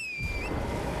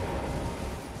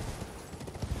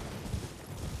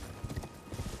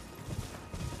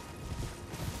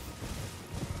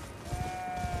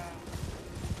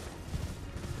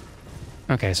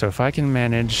 Okay, so if I can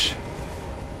manage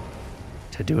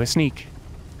to do a sneak.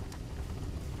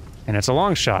 And it's a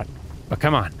long shot, but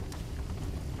come on.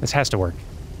 This has to work.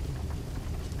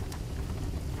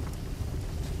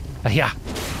 Yeah.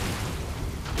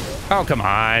 Oh, come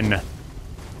on.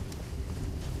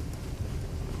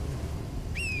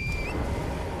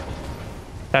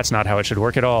 That's not how it should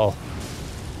work at all.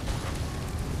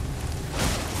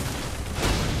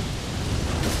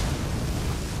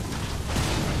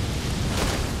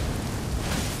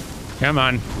 Come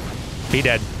on. Be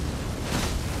dead.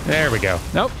 There we go.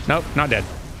 Nope, nope, not dead.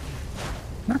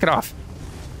 Knock it off.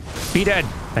 Be dead.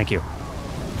 Thank you.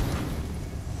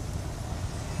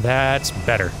 That's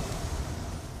better.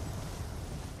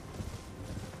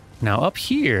 Now up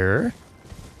here...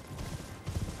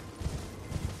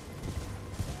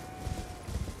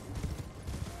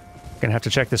 Gonna have to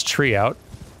check this tree out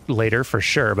later for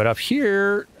sure, but up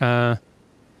here... Can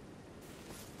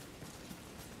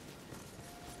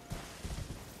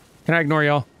I ignore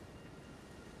y'all?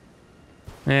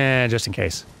 Just in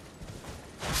case.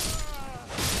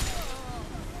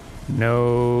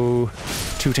 No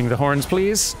tooting the horns,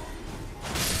 please.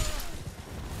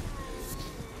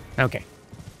 Okay.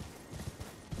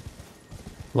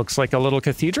 Looks like a little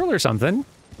cathedral or something.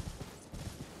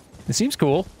 It seems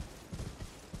cool.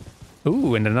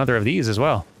 Ooh, and another of these as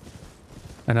well.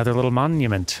 Another little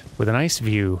monument with a nice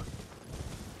view.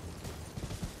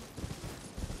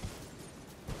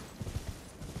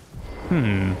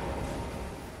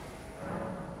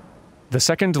 The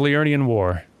Second Liurnian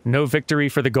War. No victory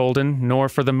for the Golden, nor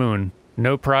for the Moon.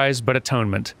 No prize but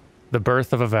atonement. The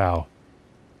birth of a vow.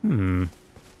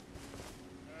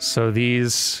 So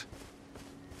these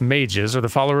mages, or the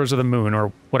followers of the Moon,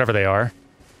 or whatever they are,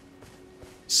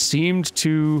 seemed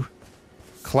to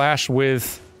clash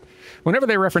with... Whenever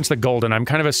they reference the Golden, I'm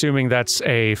kind of assuming that's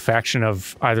a faction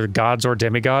of either gods or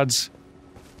demigods.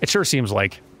 It sure seems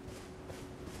like.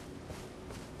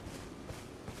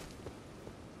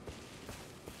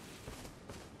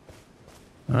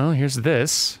 Well, here's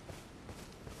this.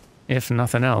 If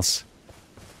nothing else.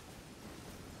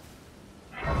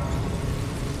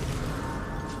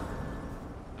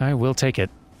 I will take it.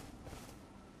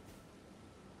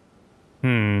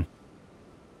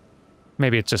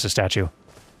 Maybe it's just a statue.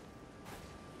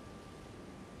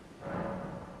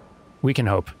 We can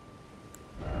hope.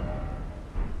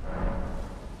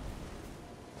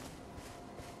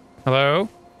 Hello?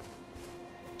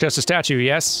 Just a statue,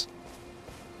 yes?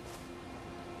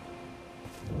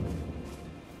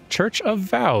 Church of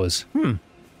Vows.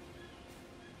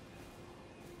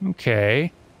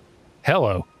 Okay.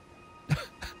 Hello.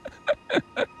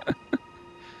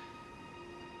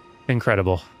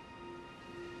 Incredible.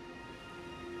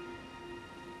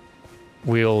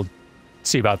 We'll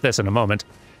see about this in a moment.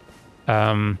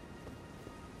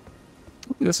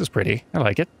 This is pretty. I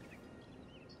like it.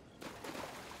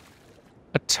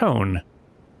 Atone.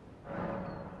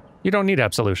 You don't need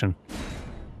absolution.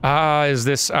 Is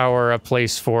this our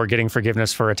place for getting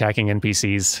forgiveness for attacking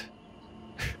NPCs?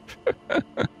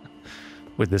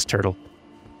 With this turtle.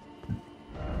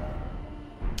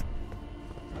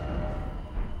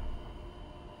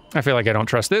 I feel like I don't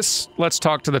trust this. Let's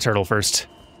talk to the turtle first.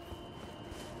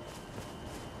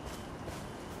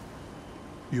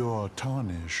 You're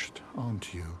tarnished,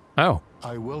 aren't you? Oh.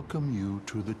 I welcome you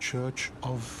to the Church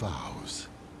of Vows.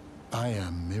 I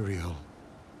am Miriel,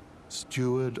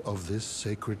 steward of this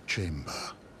sacred chamber.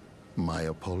 My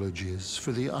apologies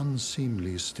for the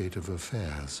unseemly state of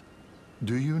affairs.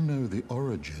 Do you know the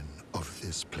origin of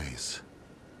this place?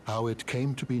 How it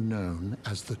came to be known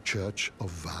as the Church of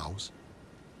Vows?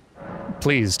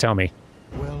 Please tell me.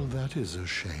 Well, that is a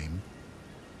shame.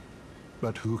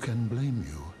 But who can blame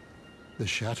you? The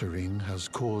shattering has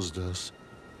caused us,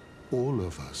 all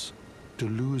of us, to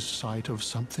lose sight of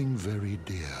something very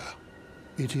dear.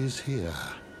 It is here,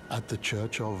 at the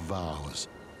Church of Vows,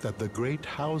 that the great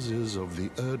houses of the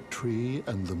Erd Tree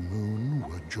and the Moon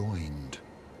were joined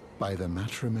by the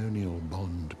matrimonial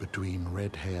bond between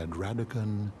red-haired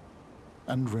Dragonkin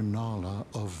and Renala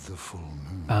of the Full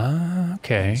Moon. Ah,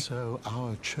 okay. And so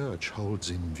our church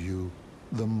holds in view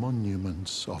the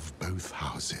monuments of both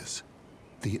houses,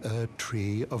 the Erd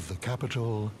Tree of the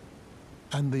capital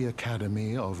and the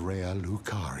Academy of Rea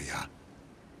Lucaria.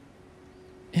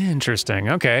 Interesting,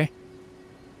 okay.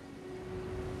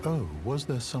 Oh, was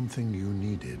there something you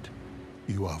needed?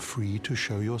 You are free to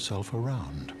show yourself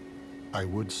around. I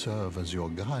would serve as your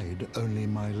guide, only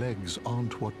my legs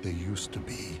aren't what they used to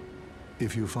be.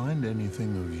 If you find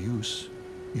anything of use,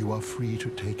 you are free to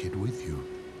take it with you.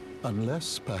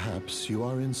 Unless, perhaps, you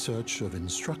are in search of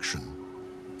instruction,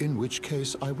 in which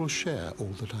case I will share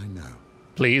all that I know.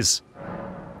 Please.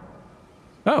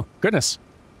 Oh, goodness.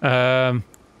 Tell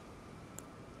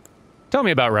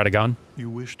me about Radagon. You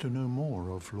wish to know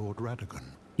more of Lord Radagon?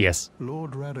 Yes.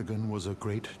 Lord Radagon was a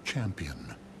great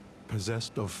champion,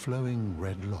 possessed of flowing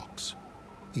red locks.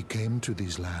 He came to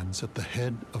these lands at the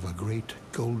head of a great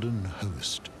golden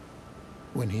host.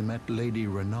 When he met Lady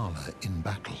Renala in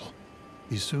battle,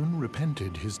 he soon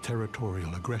repented his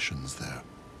territorial aggressions there,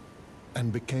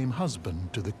 and became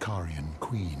husband to the Carian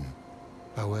queen.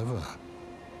 However,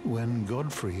 when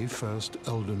Godfrey, first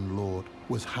Elden Lord,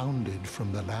 was hounded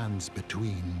from the lands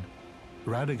between,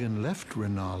 Radagon left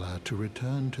Renala to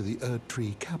return to the Erd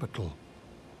Tree capital,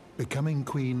 becoming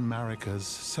Queen Marika's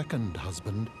second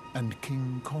husband and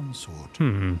king consort,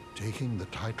 taking the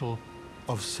title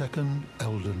of Second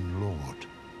Elden Lord.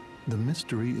 The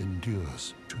mystery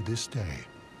endures to this day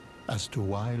as to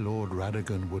why Lord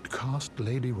Radagon would cast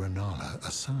Lady Renala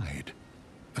aside,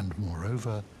 and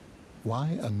moreover,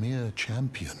 why a mere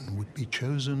champion would be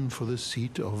chosen for the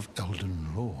seat of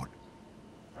Elden Lord.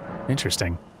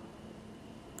 Interesting.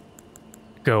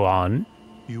 Go on.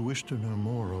 You wish to know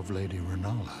more of Lady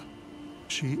Renala.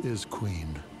 She is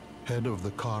queen, head of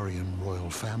the Carian royal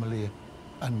family,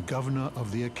 and governor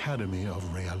of the Academy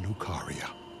of Rea Lucaria,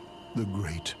 the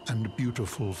great and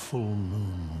beautiful full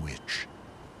moon witch.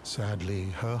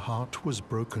 Sadly, her heart was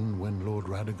broken when Lord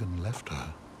Radagon left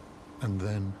her, and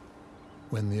then,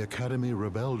 when the Academy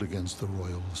rebelled against the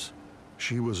royals,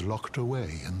 she was locked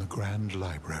away in the Grand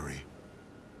Library.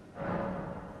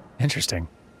 Interesting.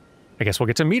 I guess we'll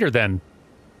get to meet her then,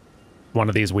 one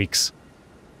of these weeks.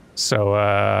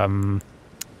 So,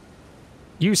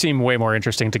 you seem way more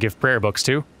interesting to give prayer books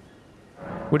to.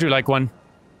 Would you like one?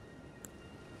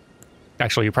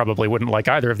 Actually, you probably wouldn't like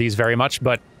either of these very much,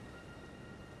 but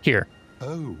here.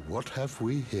 Oh, what have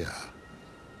we here?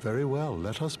 Very well,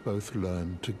 let us both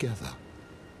learn together.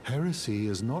 Heresy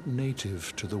is not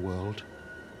native to the world.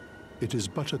 It is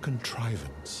but a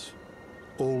contrivance.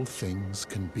 All things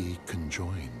can be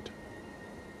conjoined.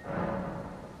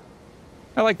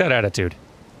 I like that attitude.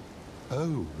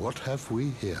 Oh, what have we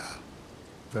here?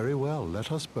 Very well,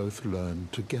 let us both learn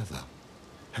together.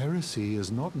 Heresy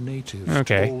is not native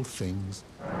to all things.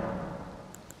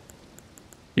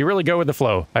 You really go with the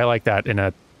flow. I like that in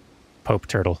a Pope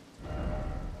Turtle.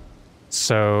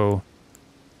 So,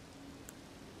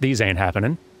 these ain't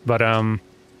happening. But, an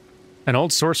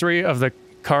old sorcery of the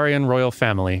Carian royal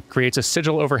family creates a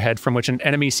sigil overhead from which an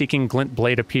enemy-seeking glint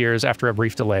blade appears after a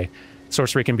brief delay.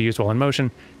 Sorcery can be used while in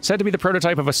motion. Said to be the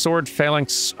prototype of a sword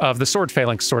phalanx the sword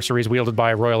phalanx sorceries wielded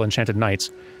by royal enchanted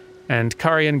knights. And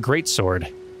Carian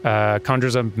greatsword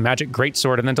conjures a magic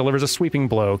greatsword and then delivers a sweeping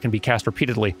blow. Can be cast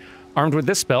repeatedly. Armed with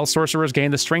this spell, sorcerers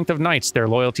gain the strength of knights, their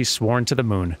loyalty sworn to the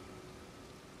moon.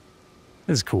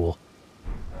 This is cool.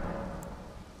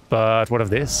 But what of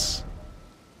this?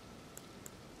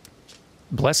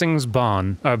 Blessings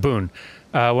boon.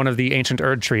 One of the ancient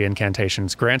Erd Tree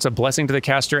incantations. Grants a blessing to the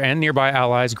caster and nearby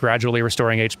allies, gradually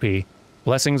restoring HP.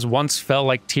 Blessings once fell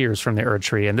like tears from the Erd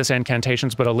Tree, and this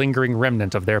incantation's but a lingering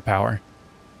remnant of their power.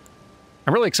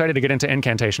 I'm really excited to get into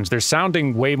incantations. They're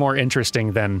sounding way more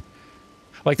interesting than...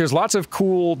 Like, there's lots of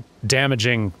cool,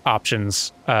 damaging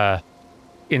options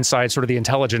inside sort of the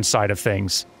intelligence side of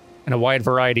things, and a wide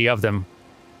variety of them.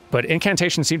 But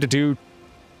incantations seem to do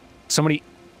so many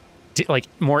like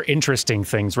more interesting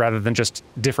things rather than just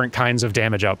different kinds of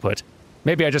damage output.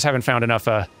 Maybe I just haven't found enough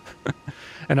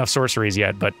enough sorceries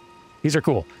yet, but these are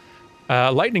cool.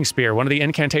 Lightning Spear, one of the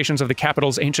incantations of the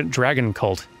capital's ancient dragon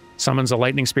cult. Summons a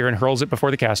lightning spear and hurls it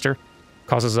before the caster.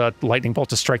 Causes a lightning bolt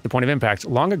to strike the point of impact.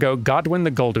 Long ago, Godwin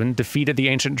the Golden defeated the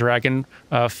ancient dragon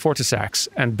Fortisax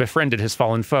and befriended his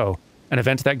fallen foe, an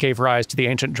event that gave rise to the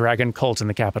ancient dragon cult in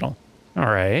the capital. All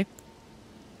right.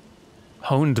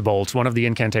 Honed Bolt, one of the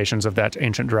incantations of that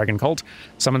ancient dragon cult,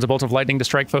 summons a bolt of lightning to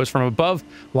strike foes from above.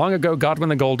 Long ago, Godwin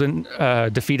the Golden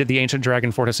defeated the ancient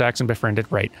dragon Fortisax and befriended.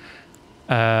 Right.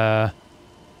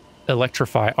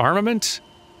 Electrify Armament.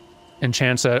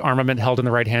 Enchants an armament held in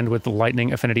the right hand with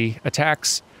lightning affinity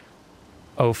attacks.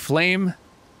 Oh Flame.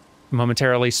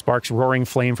 Momentarily sparks roaring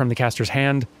flame from the caster's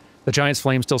hand. The giant's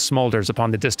flame still smolders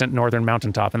upon the distant northern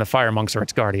mountaintop, and the fire monks are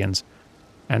its guardians.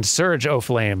 And Surge, O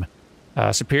Flame.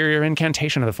 Superior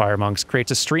incantation of the fire monks. Creates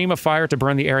a stream of fire to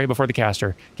burn the area before the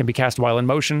caster. Can be cast while in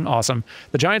motion. Awesome.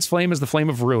 The giant's flame is the flame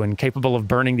of ruin, capable of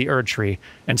burning the Erd Tree.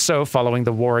 And so, following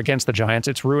the war against the giants,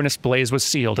 its ruinous blaze was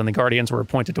sealed, and the guardians were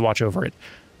appointed to watch over it.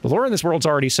 The lore in this world's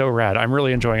already so rad. I'm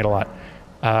really enjoying it a lot.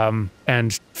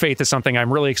 And Faith is something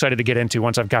I'm really excited to get into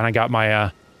once I've kind of got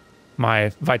my,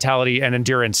 my vitality and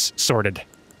endurance sorted.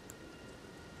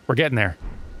 We're getting there.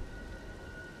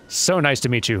 So nice to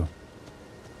meet you.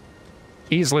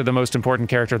 Easily the most important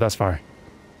character thus far.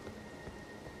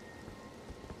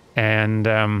 And,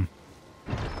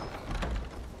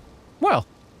 well,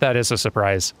 that is a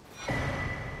surprise.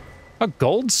 A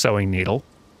gold sewing needle?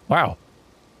 Wow.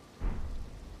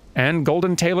 And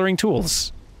golden tailoring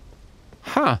tools.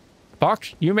 Huh. Bach,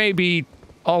 you may be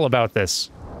all about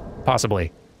this.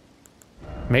 Possibly.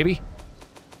 Maybe?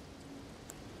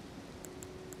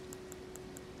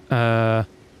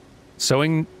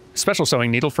 Special sewing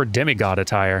needle for demigod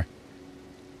attire.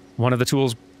 One of the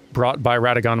tools brought by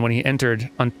Radagon when he entered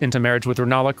into marriage with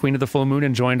Renala, Queen of the Full Moon,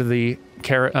 and joined the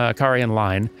Carrian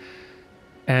line.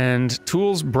 And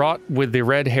tools brought with the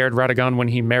red-haired Radagon when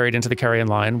he married into the Carrian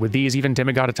line. With these, even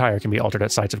demigod attire can be altered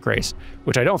at sites of grace,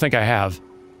 which I don't think I have.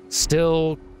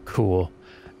 Still cool.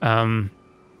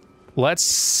 Let's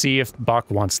see if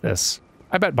Bach wants this.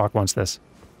 I bet Bach wants this.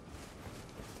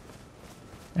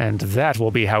 And that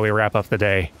will be how we wrap up the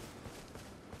day.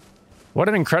 What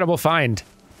an incredible find.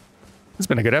 It's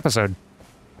been a good episode.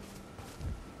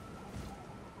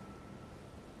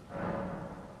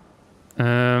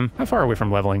 How far are we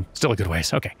from leveling? Still a good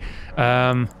ways. Okay.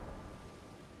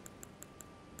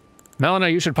 Melina,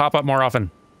 you should pop up more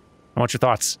often. I want your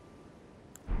thoughts.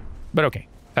 But okay.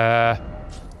 I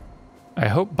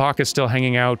hope Bach is still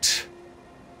hanging out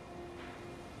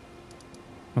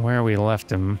where we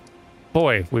left him.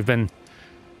 Boy, we've done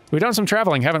some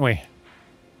traveling, haven't we?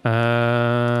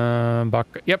 Bach,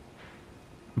 yep.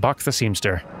 Bach the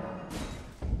Seamster.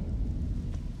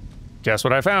 Guess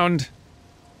what I found?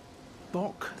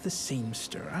 Bach the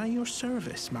Seamster, at your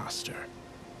service, master.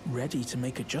 Ready to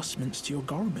make adjustments to your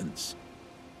garments.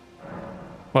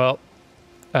 Well,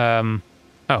 oh.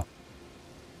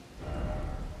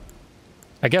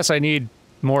 I guess I need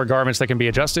more garments that can be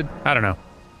adjusted? I don't know.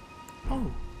 Oh,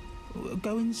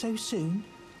 going so soon?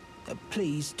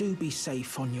 Please do be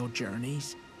safe on your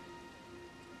journeys.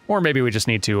 Or maybe we just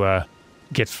need to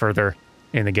get further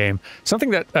in the game.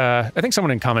 Something that I think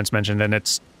someone in comments mentioned, and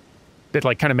it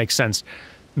like kind of makes sense.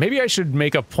 Maybe I should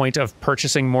make a point of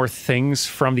purchasing more things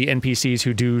from the NPCs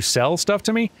who do sell stuff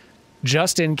to me,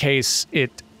 just in case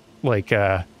it like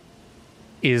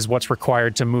is what's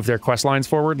required to move their quest lines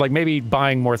forward. Like maybe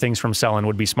buying more things from Sellen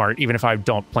would be smart, even if I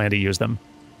don't plan to use them.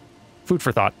 Food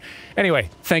for thought. Anyway,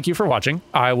 thank you for watching.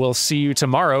 I will see you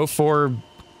tomorrow for,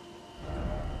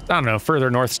 I don't know,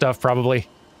 further north stuff, probably.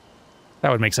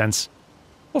 That would make sense.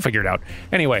 We'll figure it out.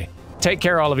 Anyway, take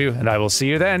care, all of you, and I will see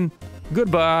you then.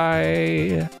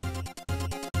 Goodbye.